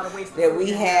have a people lot of wasted that we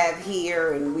food. have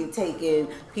here, and we take in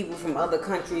people from other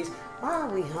countries. Why are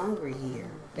we hungry here?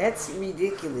 That's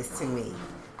ridiculous to me.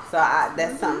 So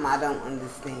that's something I don't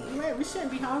understand. Right, we shouldn't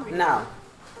be hungry. No,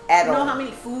 at You know all. how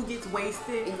many food gets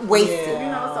wasted? Wasted.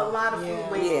 It's a lot of food Yeah.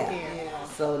 wasted Yeah. here.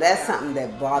 So that's something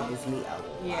that bothers me a lot.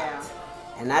 Yeah.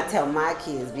 And I tell my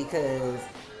kids because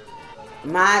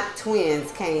my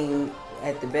twins came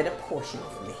at the better portion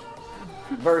of me.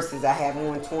 versus I have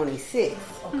one 26.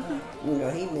 Okay. You know,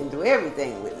 he been through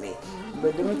everything with me.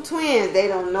 But them twins, they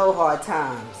don't know hard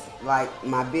times like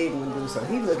my big one do. So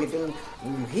he look at them.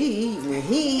 When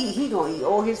he gonna eat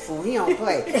all his food. He don't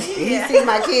play. He see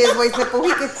my kids wasting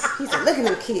food. He said, "Look at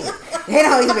them kids. They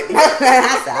don't even."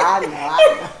 I said, "I know."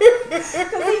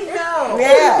 Because he knows.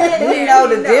 Yeah, he know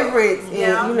the difference.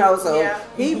 Yeah. And, you know, so Yeah.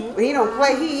 he don't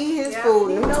play. He eat his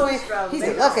food. And them twins, he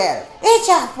said, "Look at it. Eat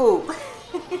your food."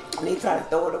 And he try to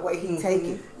throw it away. He take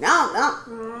it. No.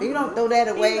 You don't throw that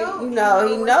away. He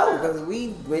know because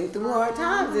we went through hard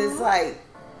times. It's like,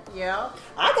 Yeah.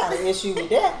 I got an issue with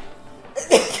that.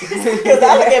 Because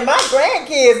I look at my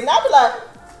grandkids and I be like,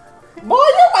 boy,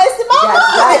 you wasting my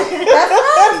money. that's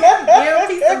right. Give a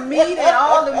piece of meat and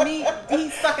all the meat,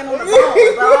 he's sucking on the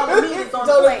bone, but all the meat is on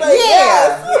the plate.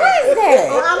 Yeah.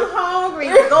 Well, I'm hungry.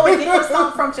 Go and get you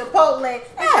something from Chipotle. And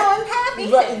I'm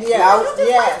happy. But,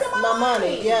 yes, my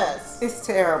money, yes. It's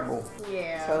terrible.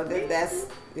 Yeah. So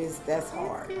that's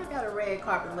hard. Kids got a red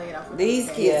carpet laid out for These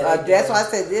them. kids Yeah, are. That's why I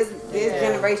said this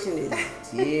generation is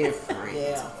different.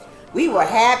 Yeah. We were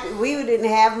happy. We didn't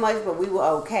have much, but we were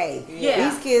okay. Yeah.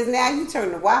 These kids now, you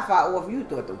turn the Wi-Fi off, you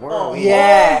thought the world. was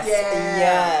Yes.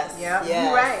 Yeah. Yes.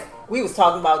 You're right. We was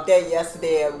talking about that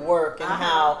yesterday at work and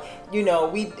how,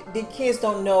 the kids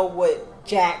don't know what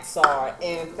jacks are.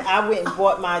 And I went and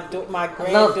bought my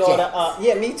granddaughter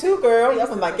yeah, me too, girl. That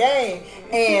was my game.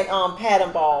 And paddle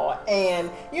ball and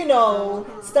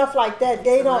stuff like that.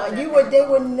 They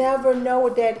would never know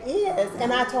what that is.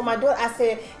 And I told my daughter,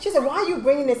 she said, why are you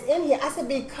bringing this in here? I said,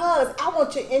 because I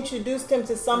want to introduce them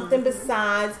to something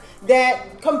besides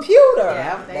that computer.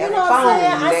 Yeah, you know what I'm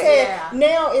saying? I said,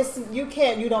 now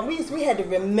we had to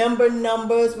remember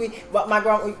numbers. But my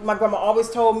grandma always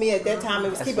told me at that time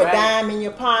it was keep a dime in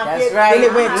your pocket. That's right. Then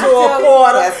it went to a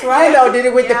quarter. That's right. Then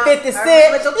it went to 50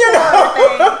 cents. Keep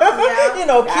that in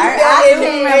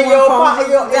your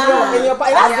pocket.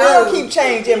 And I still keep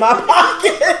change in my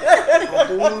pocket. I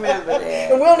do remember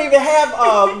that. And we don't even have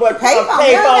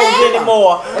payphones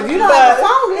anymore. If you don't have a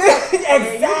phone,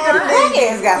 exactly.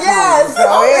 Kids got Yes. phones.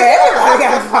 So everybody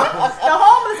got a phone. The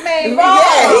homeless man.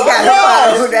 Yeah, he got a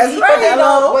phone. That's right.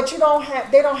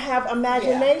 But they don't have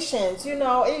imaginations.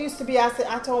 It used to be, I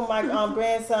told my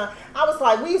grandson, I was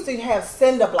like, we used to have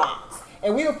cinder blocks.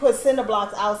 And we would put cinder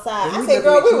blocks outside. I said,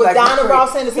 girl, we was Donna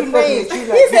Ross and the Supremes. He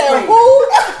said, who?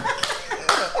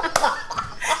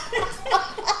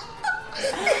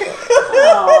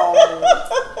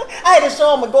 I had to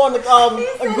show him, go on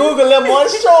Google him one,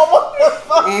 show him.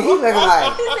 And he looking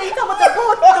like. He said, come with the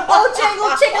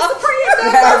Bojangles Chicken Supreme.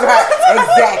 That's right.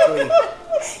 Exactly.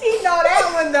 He know that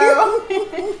one though.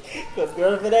 Because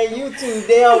girl, if it ain't YouTube,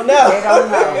 they don't know. They don't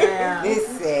know. Yeah. It's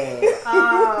sad.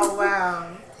 Oh wow.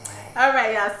 All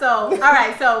right, y'all.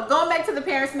 So going back to the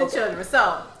parents and the children.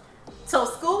 So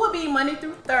school will be Monday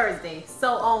through Thursday.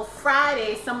 So on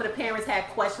Friday, some of the parents had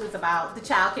questions about the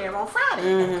child care on Friday.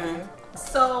 Mm-hmm.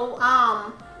 So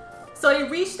so they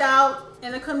reached out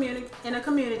in a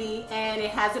community, and it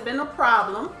hasn't been a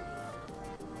problem.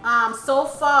 So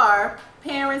far,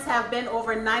 parents have been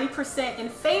over 90% in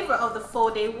favor of the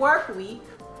full-day work week,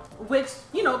 which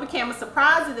became a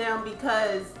surprise to them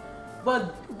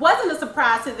wasn't a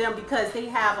surprise to them because they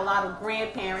have a lot of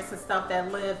grandparents and stuff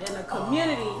that live in a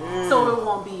community, so it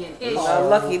won't be an issue.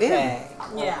 Lucky them.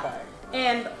 Yeah.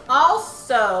 And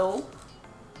also,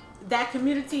 that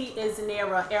community is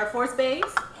near an Air Force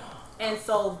base, and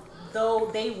so though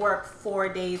they work 4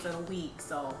 days a week,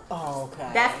 so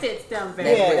that fits them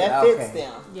very well. That fits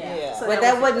them. Yeah. So but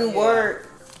that wouldn't work.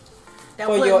 That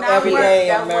for would your not everyday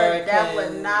work. American. That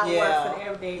would not work for the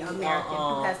everyday American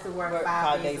who has to work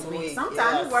 5 days a week.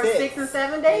 Sometimes you work 6 and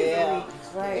 7 days a week.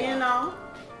 Right.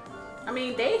 I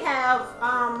mean, they have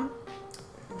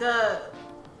the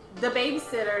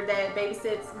babysitter that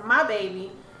babysits my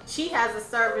baby. She has a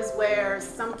service where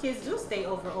some kids do stay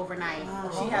overnight.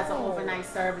 She has an overnight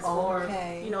service for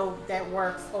that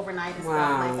works overnight and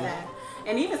stuff like that.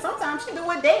 And even sometimes she do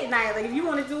a date night. Like if you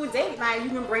want to do a date night, you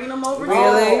can bring them over to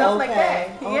stuff like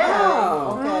that. Yeah.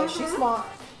 Okay. She's smart.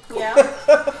 Yeah.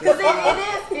 Because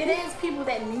it is people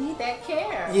that need that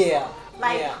care. Yeah.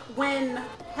 Like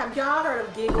have y'all heard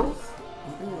of Giggles?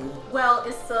 Mm-hmm. Well,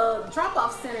 it's a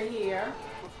drop-off center here,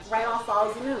 right off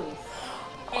Falls News.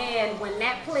 And when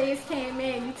that place came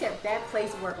in, that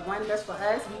place worked wonders for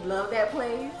us. We love that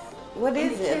place. What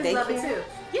is and the it? Kids love it too.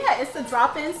 Yeah, it's a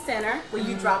drop-in center where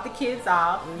you drop the kids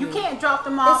off. You can't drop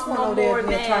them off no more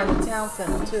than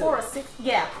 4 or 6.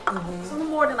 Yeah, so no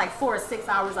more than like 4 or 6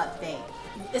 hours a day.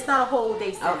 It's not a whole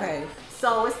day center. Okay.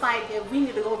 So it's like if we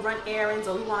need to go run errands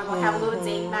or we want to go have a little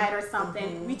date night or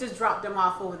something, we just drop them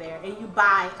off over there, and you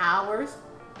buy hours.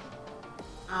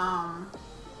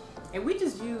 And we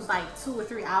just use like 2 or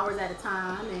 3 hours at a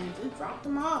time and just drop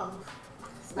them off.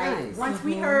 Like Nice. once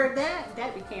we heard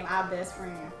that became our best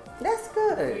friend. That's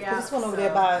good. Yeah. This one over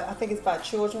there by, I think it's by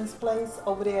Children's Place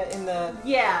over there in the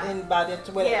by the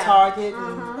where the Target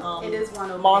and it is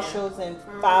one over Marshalls and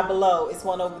Five Below. It's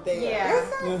one over there. Yeah.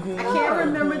 I can't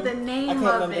remember the name I of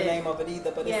can't remember it. the name of it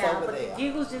either, but it's over but there.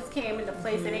 Giggles just came into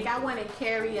place, and they got one in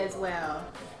Cary as well.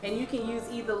 And you can use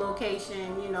either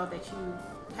location, that you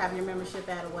have your membership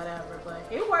at or whatever. But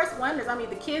it works wonders. I mean,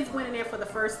 the kids went in there for the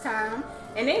first time,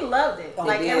 and they loved it.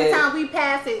 Like every time we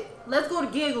pass it, let's go to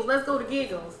Giggles. Let's go to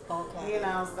Giggles. Okay.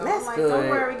 So That's I'm like, good. don't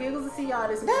worry, Giggles will see y'all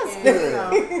this weekend. good.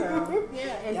 So,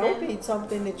 yeah, and That would be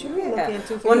something that you can look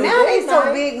into. For Well, your now they date so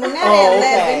night. big. Well, now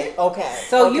they're 11. Okay.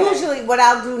 So okay. usually what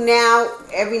I'll do now,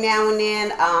 every now and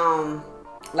then,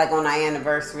 like on our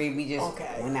anniversary, we just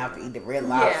went out to eat the Red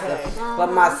Lobster. Yeah.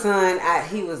 But my son,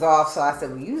 he was off, so I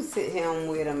said, well, you sit him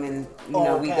with him, and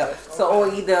we go. So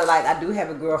or either like I do have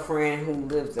a girlfriend who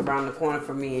lives around the corner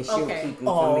from me, and she'll keep him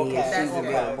for me if she's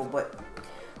available. But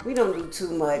we don't do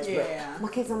too much. Yeah. But my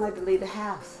kids don't like to leave the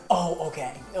house. Oh,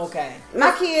 okay.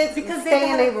 My kids because stay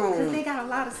in their room. Because they got a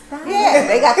lot of stuff. Yeah,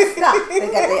 they got stuff. They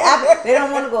got their They don't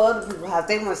want to go to other people's house.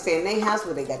 They want to stay in their house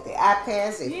where they got their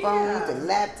iPads, their phones, their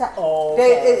laptops. Oh,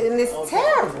 And it's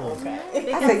terrible. Okay.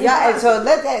 I said, y'all, and so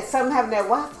let that something happen to that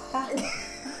Wi-Fi.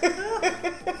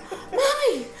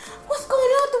 Mommy, what's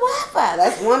going on with the Wi-Fi?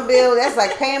 That's one bill. That's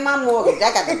like paying my mortgage.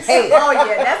 I got to pay it. Oh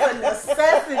yeah, that's a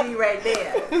necessity right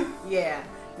there. Yeah.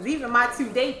 Even my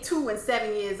they 2 and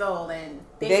 7 years old, and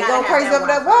they go crazy over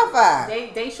that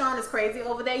Wi-Fi. They Sean is crazy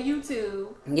over that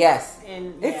YouTube. Yes.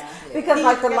 And because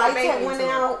like the lights that went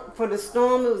out for the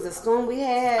storm, it was a storm we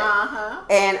had.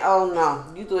 And oh no,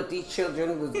 you thought these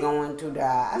children was going to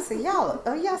die. I said, y'all,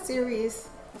 are y'all serious?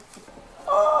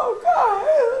 Oh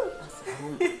God. I said, oh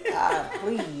my God,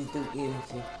 please do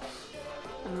anything.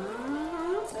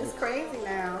 It's crazy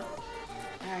now.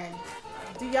 Alright.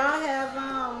 Do y'all have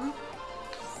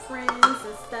friends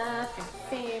and stuff and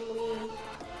family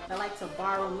that like to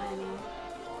borrow money?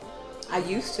 I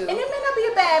used to. And it may not be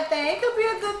a bad thing. It could be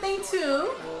a good thing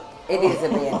too. It is a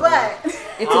bad thing.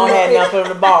 But I don't have nothing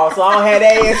to borrow, so I don't have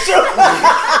that issue.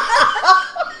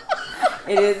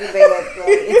 It is a bad thing.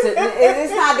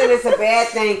 It's not that it's a bad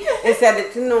thing. It's that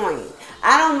it's annoying.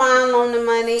 I don't mind loaning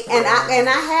money, and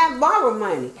I have borrowed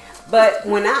money. But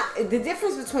the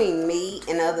difference between me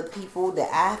and other people that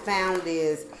I found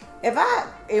is if I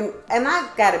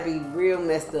gotta be real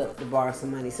messed up to borrow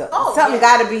some money. So something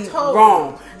gotta be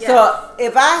wrong. Yes. So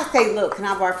if I say, look, can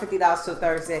I borrow $50 till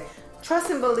Thursday?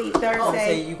 Trust and believe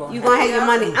Thursday, you're gonna have your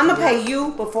money. I'm gonna pay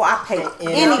you before I pay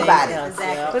anybody.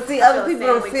 Exactly. But see, other people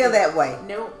don't feel that way.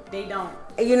 Nope, they don't.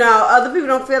 Other people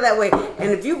don't feel that way.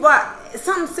 And if you bought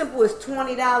something simple as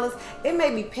 $20, it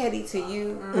may be petty to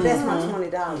you, but that's my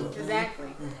 $20.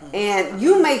 Exactly. And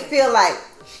you may feel like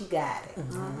she got it.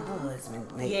 My husband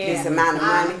make this amount of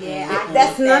money.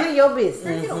 That's none of your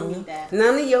business. You don't need that.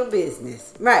 None of your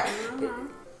business. Right.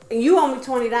 And you owe me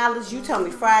 $20. You tell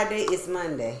me Friday, it's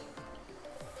Monday.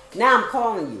 Now I'm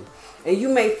calling you. And you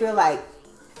may feel like,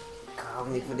 call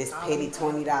me for this petty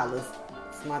 $20.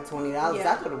 It's my $20.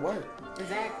 I could have worked.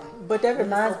 Exactly. But that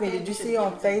reminds me, did you see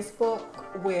on Facebook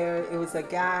where it was a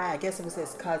guy, I guess it was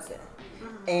his cousin,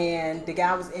 and the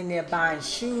guy was in there buying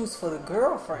shoes for the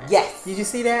girlfriend? Yes. Did you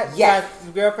see that? Yes.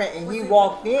 The girlfriend, and he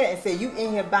walked in and said, you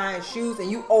in here buying shoes and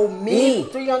you owe me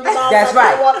 $300. That's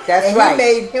right. That's right. And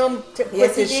he made him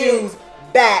put his shoes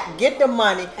back, get the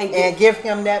money, and give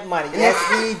him that money. Yes,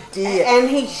 he did. And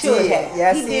he should have.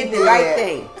 Yes, he did the right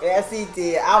thing. Yes, he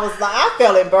did. I was like, I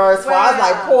felt embarrassed for. I was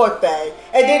like, poor thing.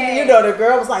 And then the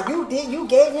girl was like, you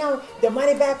gave him the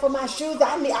money back for my shoes.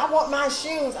 I want my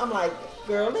shoes. I'm like,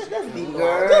 girl, let's leave him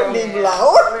alone. Let's leave him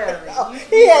alone.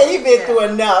 He been through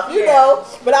enough, you know.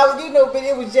 But but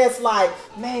it was just like,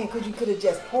 man, you could have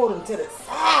just pulled him to the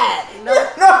side. No,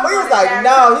 he was like,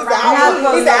 no.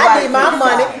 He said, I need my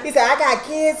money. He said, I got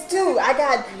kids too.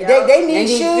 They need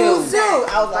shoes too.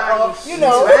 I was like,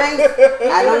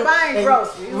 I don't buying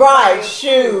groceries. Right,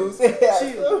 shoes.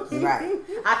 Right.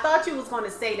 I thought you was going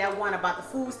to say that one about the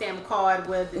food stamp card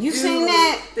where the dude, seen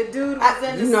that? The dude was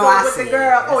in the store with the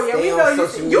girl. Oh yeah, we know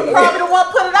you media. probably the one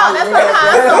put it out. That's how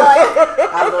I saw it.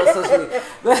 I love social media.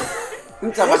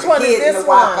 I'm talking Which about one the is kids and the this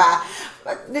one? Wi-Fi.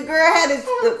 But the girl had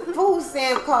the food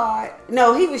stamp card.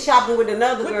 No, he was shopping with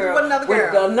another girl. With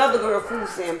another girl food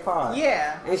stamp card.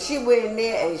 Yeah. And she went in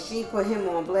there and she put him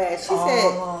on blast. She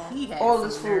said, all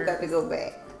this food got to go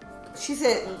back. she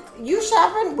said, "You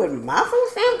shopping with my food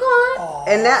stamp card?" Oh.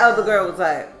 And that other girl was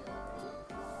like,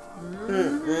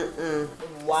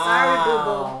 Wow.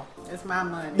 Sorry, boo-boo. It's my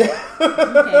money. You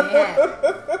can't have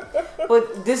it.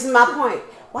 But this is my point.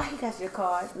 Why he got your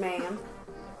card, ma'am?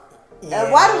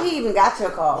 Yeah. Why do he even got your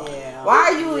card? Yeah. Why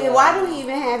are you? Yeah. Why do he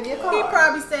even have your card? He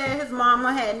probably said his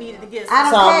mama had needed to get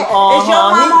I some. don't care. Is your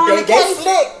mama on the they case?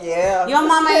 slick. Yeah. Your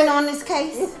mama ain't on this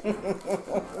case.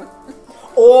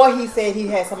 Or he said he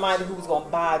had somebody who was gonna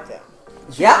buy them.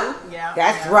 Yep. Yeah,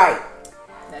 That's yeah. right.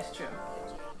 That's true.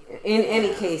 In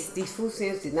any case, these food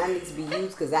stamps did not need to be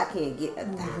used because I can't get a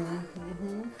dime.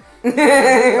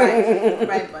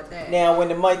 Right about that. Now, when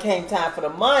the money came time for the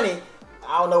money,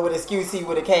 I don't know what excuse he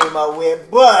would have came up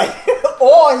with, but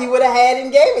or he would have had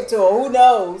and gave it to her. Who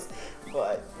knows?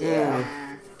 But yeah,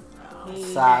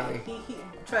 Sorry. He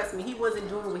trust me, he wasn't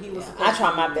doing what he was supposed I to try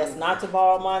do. my best not to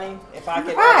borrow money if I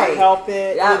can Right. help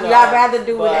it. Y'all you know, rather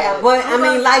do but- without. But I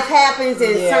mean, life happens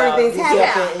and Yeah, certain things you happen.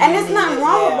 definitely- And you there's need nothing it,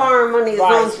 wrong with yeah. borrowing money as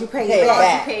Right, long as you pay it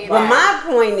back. Pay it But back.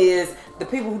 my point is the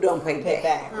people who don't pay Pay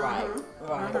back. back, right?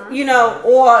 Right. You know,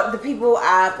 or the people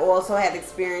I've also had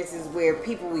experiences where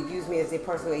people would use me as their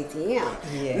personal ATM.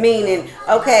 Yeah. Meaning,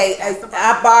 okay,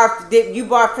 you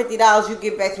borrowed $50, you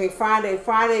give back to me Friday.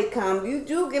 Friday come, you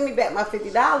do give me back my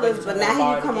 $50, but now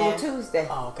here you come on Tuesday.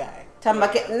 Oh, okay. Talking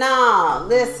about, no,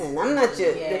 listen, I'm not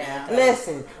your, Yeah.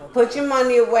 listen, put your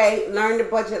money away, learn the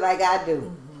budget like I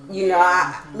do. You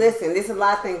know, listen, there's a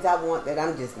lot of things I want that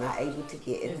I'm just not able to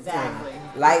get at the time. Exactly.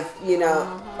 Life, you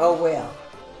know, oh well.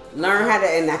 Learn how to,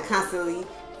 and I constantly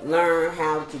learn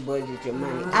how to budget your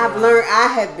money. I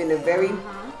have been a very,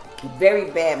 very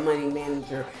bad money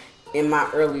manager in my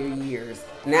earlier years.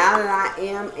 Now that I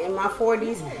am in my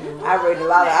 40s, I read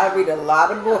a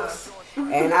lot of books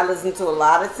and I listen to a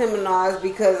lot of seminars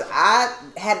because I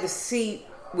had to see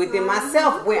within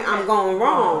myself where I'm going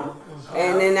wrong.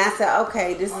 And then I said,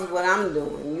 okay, this is what I'm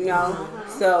doing, you know?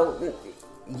 So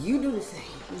you do the same.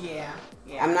 Yeah.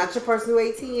 I'm not your personal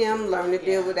ATM. Learn to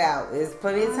deal without. There's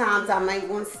plenty of times I might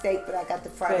want steak, but I got the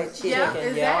fried chicken. Yeah,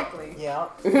 exactly. Yeah.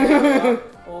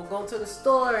 Or go to the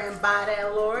store and buy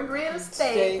that Lord Grill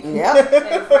steak Yep.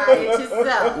 and fry it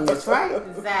yourself. That's right.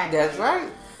 Exactly. That's right.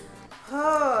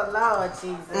 Oh, Lord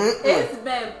Jesus. It's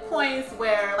been points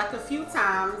where, like a few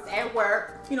times at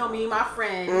work, you know, me and my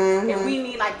friend, and we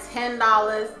need like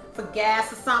 $10 for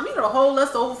gas or something, you know, to hold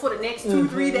us over for the next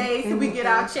 2-3 days till we get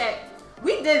our check.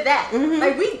 We did that.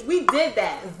 Like, we did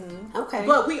that. Okay.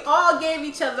 But we all gave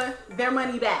each other their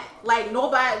money back. Like,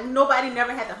 nobody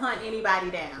never had to hunt anybody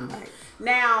down. Right.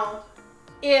 Now,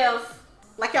 if,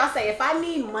 like y'all say, if I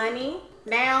need money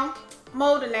now, I'm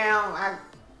older now, I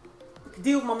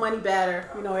deal with my money better,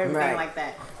 you know, everything Right. like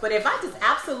that. But if I just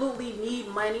absolutely need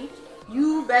money,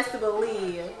 you best to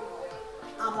believe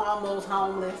I'm almost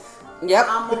homeless. Yep.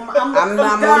 I'm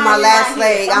on my last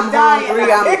leg. I'm hungry.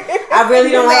 I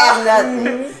really don't have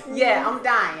nothing. Yeah, I'm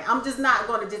dying. I'm just not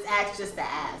going to just ask just to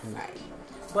ask. Right.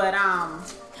 But I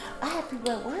have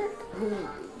people at work who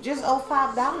just owe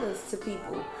 $5 to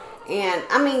people, and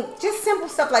I mean just simple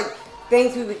stuff like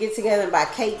things we would get together and buy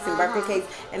cakes and birthday cakes.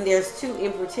 And there's two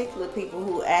in particular people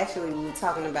who actually we were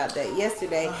talking about that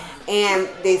yesterday, and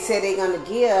they said they're gonna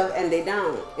give and they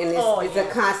don't, and it's a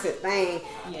constant thing.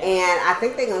 Yeah. And I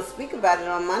think they're gonna speak about it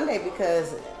on Monday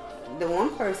because the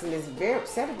one person is very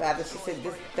upset about it. She said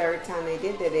this third time they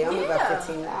did that, they only got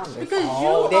 $15. because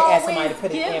Oh, you they asked always somebody to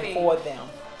put giving. it in for them.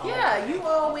 Yeah, you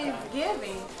always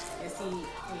giving. And see,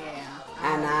 yeah.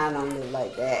 And I don't live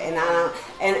like that. And I don't.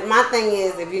 And my thing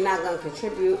is, if you're not gonna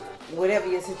contribute, whatever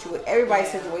your situation, everybody's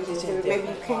situation is different. Maybe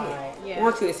you can't. Right. Yeah.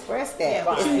 Once you express that, Yeah,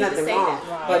 but it's you need to nothing say wrong. that.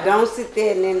 Right. But don't sit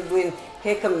there and then when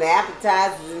here come the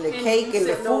appetizers and the And cake you and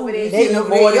the sitting over food, there you They sitting eat over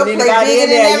more there, your than plate anybody bigger in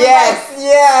than there. everybody.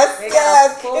 Yes. They got a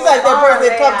full It's like that bar person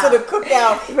that come layout. to the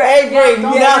cookout. Right. They bring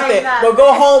don't bring nothing, nothing. but go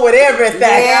home with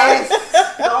everything. Yes.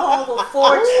 Go home with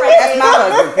 4 That's trays. my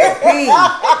husband, pet peeve.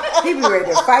 He be ready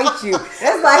to fight you.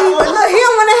 That's why he don't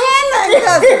want to have nothing,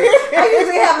 cousin. I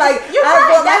usually have You're I right,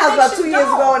 bought my that house about makes 2 you years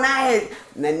know. ago, and I had.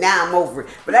 Now I'm over it.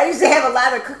 But I used to have a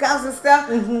lot of cookouts and stuff.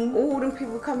 Oh, them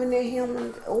people come in there, he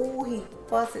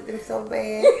busted them so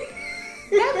bad.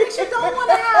 That makes you don't want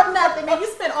to have nothing. And you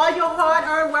spend all your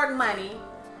hard-earned work money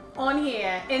on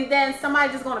here, and then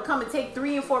somebody just gonna come and take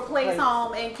 3 and 4 plates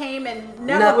home and came and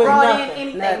never Nothing. brought in Nothing.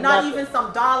 anything, not Nothing. even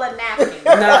some dollar napkin.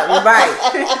 No,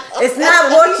 right. It's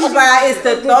not what you buy, it's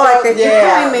the thought that you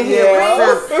came in here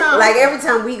with something. Like every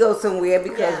time we go somewhere,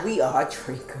 because we are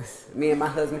drinkers, me and my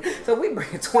husband, so we bring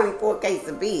 24 cases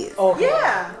of beers. Okay.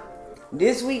 Yeah.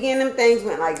 This weekend, them things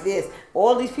went like this.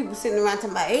 All these people sitting around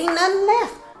talking about, ain't nothing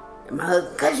left. And my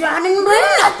husband, because y'all didn't bring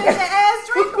nothing. Get the ass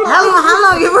drink. How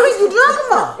long you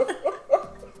drunk them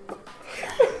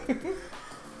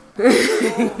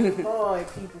Boy,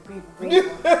 people.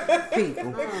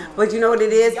 But you know what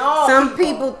it is? Some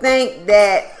people think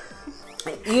that,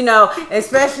 you know,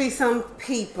 especially some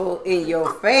people in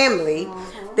your family,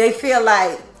 they feel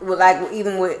like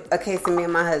even with a case of me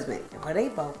and my husband, well, they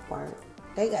both work.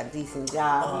 They got decent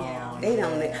jobs. They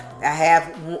don't. I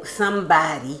have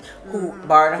somebody who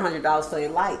borrowed $100 for their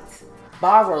lights.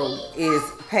 Borrowed is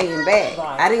paying back.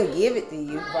 Right. I didn't give it to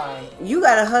you. Right. You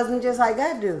got a husband just like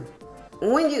I do.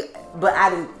 But I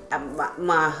didn't.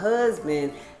 My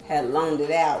husband had loaned it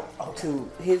out to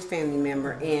his family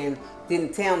member and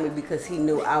didn't tell me because he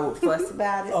knew I would fuss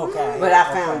about it. Okay. But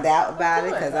I found out about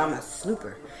it because I'm a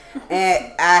snooper.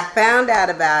 And I found out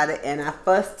about it and I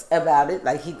fussed about it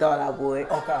like he thought I would.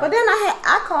 Okay. But then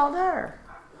I called her.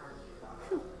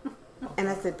 And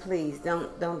I said, please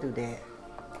don't do that.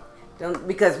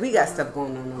 Because we got stuff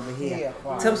going on over here. Yeah,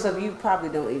 right. Some stuff you probably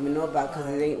don't even know about because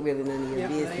it ain't really none of your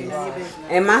business.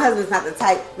 And my husband's not the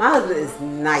type. My husband is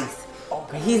nice.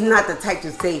 Okay. He's not the type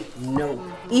to say no.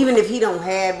 Even if he don't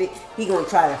have it, he gonna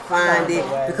try to find it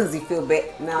because he feel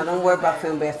bad. Now don't worry about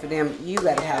feeling bad for them. You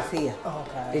got a house here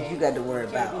that you got to worry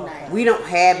about. Nice. We don't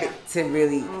have it to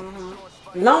really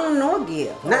loan nor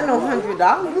give. Not no $100.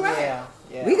 Yeah.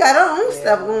 Yeah. We got our own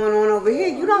stuff going on over here.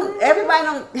 Everybody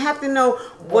don't have to know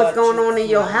what's going on in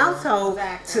your household.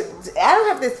 Exactly. I don't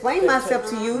have to explain myself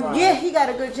to you. Right. Yeah, he got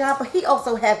a good job, but he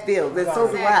also have bills, and so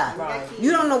do I. Right.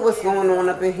 You don't know what's going on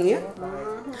up in here,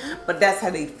 but that's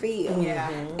how they feel. Yeah.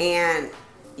 And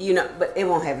but it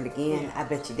won't happen again. I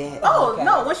bet you that. Oh, Okay.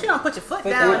 no. Once you don't put your foot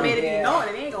down and made it be Yeah. known,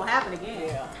 it ain't going to happen again.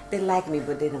 Yeah. They like me,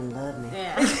 but they don't love me.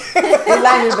 Yeah. They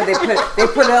like me, but they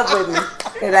put up with me.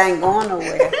 That I ain't going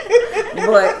nowhere.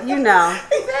 But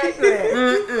Exactly.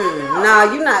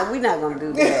 no, we're not gonna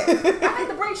do that. I had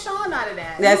to break Sean out of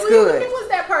that. That's good. He was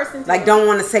that person. Like, don't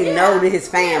want to say no to his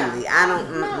family. I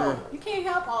don't. No, you can't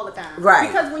help all the time. Right.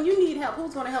 Because when you need help,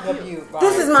 who's going to help you? Right.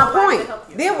 This is my Nobody point. to help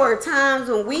you. There were times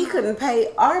when we couldn't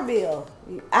pay our bill.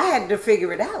 I had to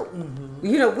figure it out.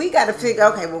 We got to figure.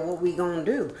 Okay, well, what we gonna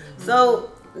do?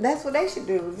 So that's what they should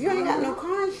do. If you ain't got no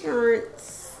car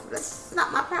insurance, that's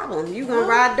not my problem. You gonna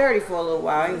ride dirty for a little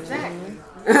while, ain't you? Exactly.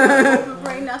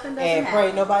 Pray nothing doesn't And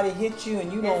happen. pray nobody hit you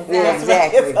and you don't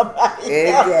Exactly.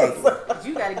 Because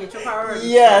you got to get your priorities.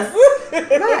 Yes.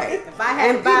 Right. If I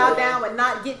had to bow down and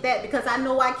not get that because I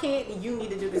know I can't, then you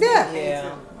need to do the Yeah. same thing Yeah.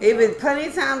 too. It been plenty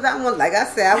of times I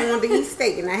wanted to eat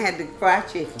steak and I had to fry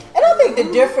chicken. And I think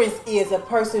the difference is a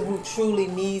person who truly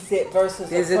needs it versus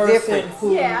There's a a person difference.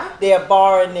 who Yeah. they're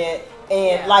borrowing it.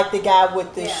 And Yeah. like the guy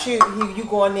with the Yeah. shoe, you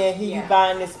go in there, you Yeah.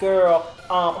 buying this girl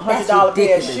 $100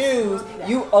 pair of ridiculous. shoes.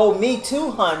 You owe me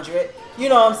 $200. You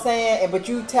know what I'm saying? But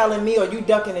you telling me or you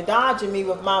ducking and dodging me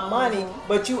with my money,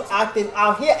 but you acting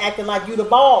out here acting like you the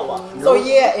baller. So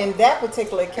yeah, in that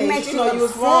particular case, makes you know you you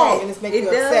was upset. wrong, and it's making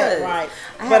It you upset, does. right?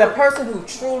 I But a have a- person who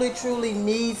truly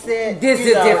needs it, This you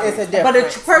is know, different. it's a But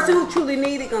difference. a person who truly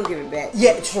needs it gonna give it back.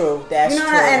 Yeah, true. That's You know,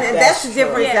 true. and that's the true.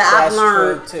 difference Yeah. that I've That's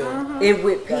learned true, too. in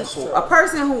with That's people. true. A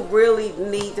person who really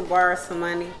needs to borrow some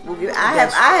money will give. I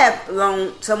That's have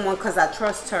loaned someone because I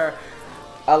trust her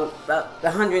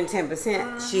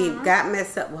 110%. She got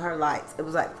messed up with her lights. It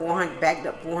was like backed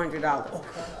up $400.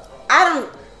 I don't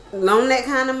loan that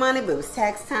kind of money, but it was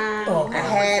tax time. Okay. I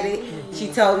had it. She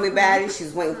told me about it. She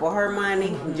was waiting for her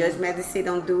money. Judge Mathis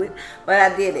don't do it, but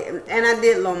I did it, and I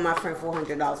did loan my friend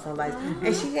 $400 for her life,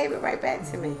 and she gave it right back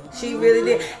to me. She really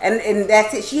did, and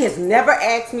that's it. She has never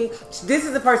asked me. This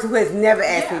is a person who has never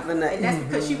asked me for nothing. And that's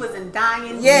because she was in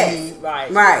dying Yes. need.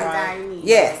 Right. Dying need.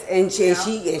 Yes, and she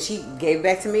gave it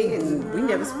back to me, and we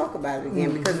never spoke about it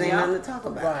again because there ain't nothing to talk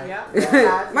about. Right.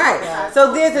 Yeah. Right.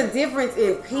 So there's a difference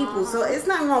in people. So it's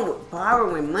not wrong with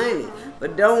borrowing money,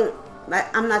 but don't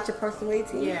I'm not your personal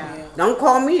ATM. Yeah. Don't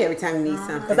call me every time you need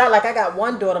something. Cause I got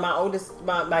one daughter,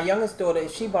 my youngest daughter.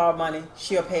 If she borrow money,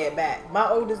 she'll pay it back. My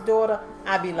oldest daughter,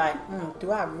 I'd be like,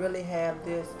 do I really have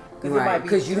this? Because Right, it might be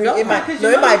 'cause you know it how. might, 'Cause no,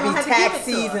 you it know might you be gonna have to give tax it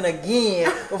to her. season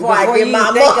again before I get you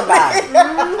my think money. about it.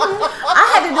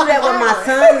 I had to do that with my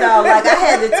son though. Like I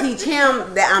had to teach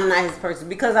him that I'm not his person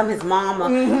because I'm his mama.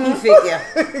 He figure,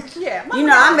 Yeah. you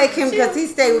know, I make him because he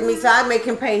stayed with me, so I make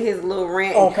him pay his little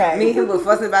rent. Okay. Me and him were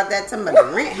fussing about that. Talking about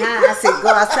the rent high. I said, go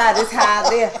outside. It's high out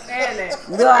there.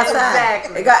 Go outside.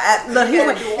 Exactly. Look, he gotta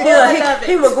went. do all of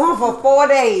He it. was going for 4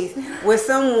 days with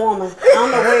some woman. I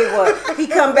don't know where he was. He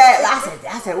come back.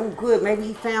 I said, oh, good. Maybe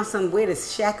he found somewhere to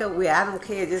shack up with. I don't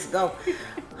care. Just go.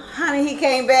 Honey, he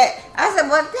came back. I said,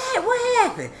 well, Dad, what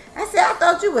happened? I said, I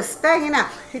thought you was staying out.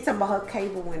 He talking about her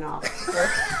cable went off.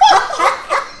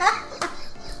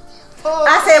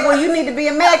 I said, well, you need to be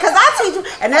a man because I teach you.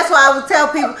 And that's why I would tell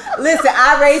people, listen,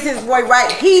 I raised his boy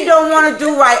right. He don't want to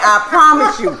do right. I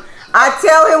promise you. I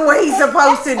tell him what he's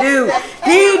supposed to do.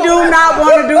 He do not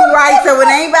want to do right, so it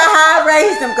ain't about how I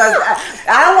raised him. Because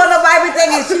I don't want nobody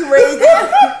thinking she raised him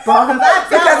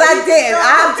because I didn't.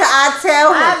 I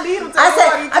tell him. I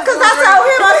said, because I told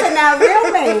him, I said, now a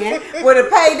real man would have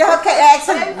paid her ask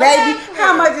him, baby,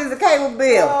 how much is the cable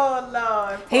bill? Oh,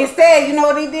 Lord. Instead, you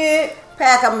know what he did?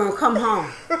 Pack up and come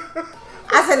home.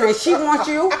 I said, now she wants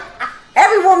you.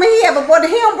 Every woman he ever bought,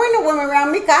 he don't bring the women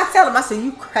around me. Cause I tell him, I said,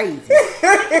 you crazy.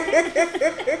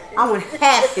 I want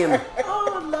half him.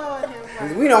 Oh, Lord.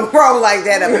 We don't grow like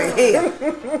that up in here.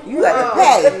 You got to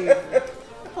pay.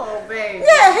 Oh, baby.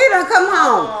 Yeah, he done come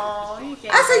home. Oh, you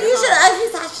can't I said, you should have. He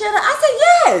said, I should have. I said,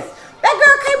 yes. That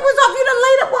girl cable was off. You done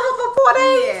laid up with her for 4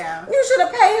 days. Yeah. You should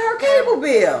have paid her cable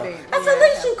bill. Yeah. That's the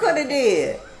least you could have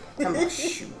did. I'm like,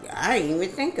 shoot, I didn't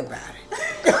even think about it.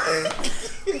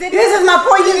 This is my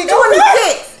point. You're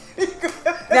 26.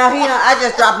 Now I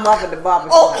just dropped him off at the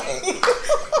barbershop.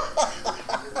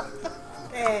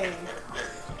 Hey.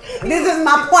 This is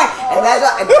my point, and that's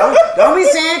why, don't be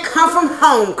saying come from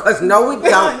home, cause no, we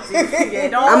don't.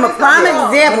 I'm a prime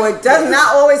example. It does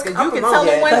not always come from home.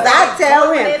 Because I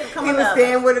tell him, he was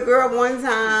staying with a girl one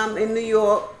time in New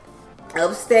York,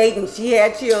 upstate, and she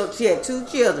had 2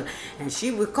 children, and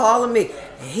she was calling me,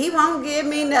 and he won't give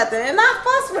me nothing, and I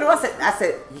fussed with him. I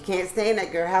said, you can't stay in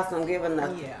that girl house, don't give her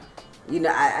nothing. Yeah. You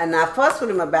know, and I fussed with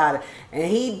him about it, and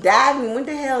he died and went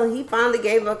to hell, and he finally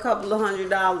gave her a couple of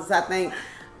 $100, I think.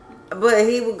 But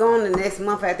he was gone the next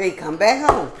month after he come back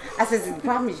home. I said, the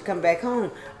problem is you come back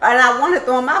home. And I want to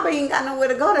throw him out, but he ain't got nowhere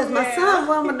to go. That's my son.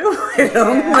 What am I doing with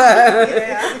him?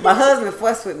 Yeah. My husband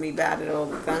fussed with me about it all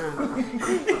the time.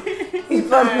 He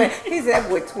fussed me. He said,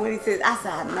 boy, 26. I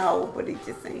said, I know, but he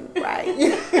just ain't right.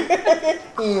 He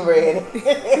ain't ready.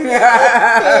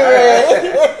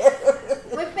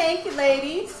 Well, thank you,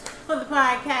 ladies, for the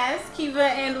podcast. Kiva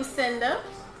and Lucinda.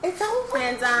 It's over.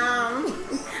 And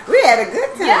we had a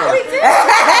good time. yeah, we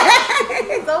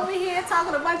did. He's over here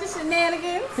talking a bunch of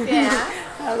shenanigans. Yeah.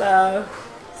 Hello.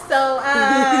 So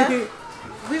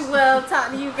we will talk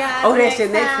to you guys. Oh, that's your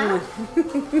time. next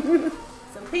one.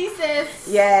 Some pieces.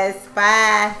 Yes.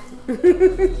 Bye.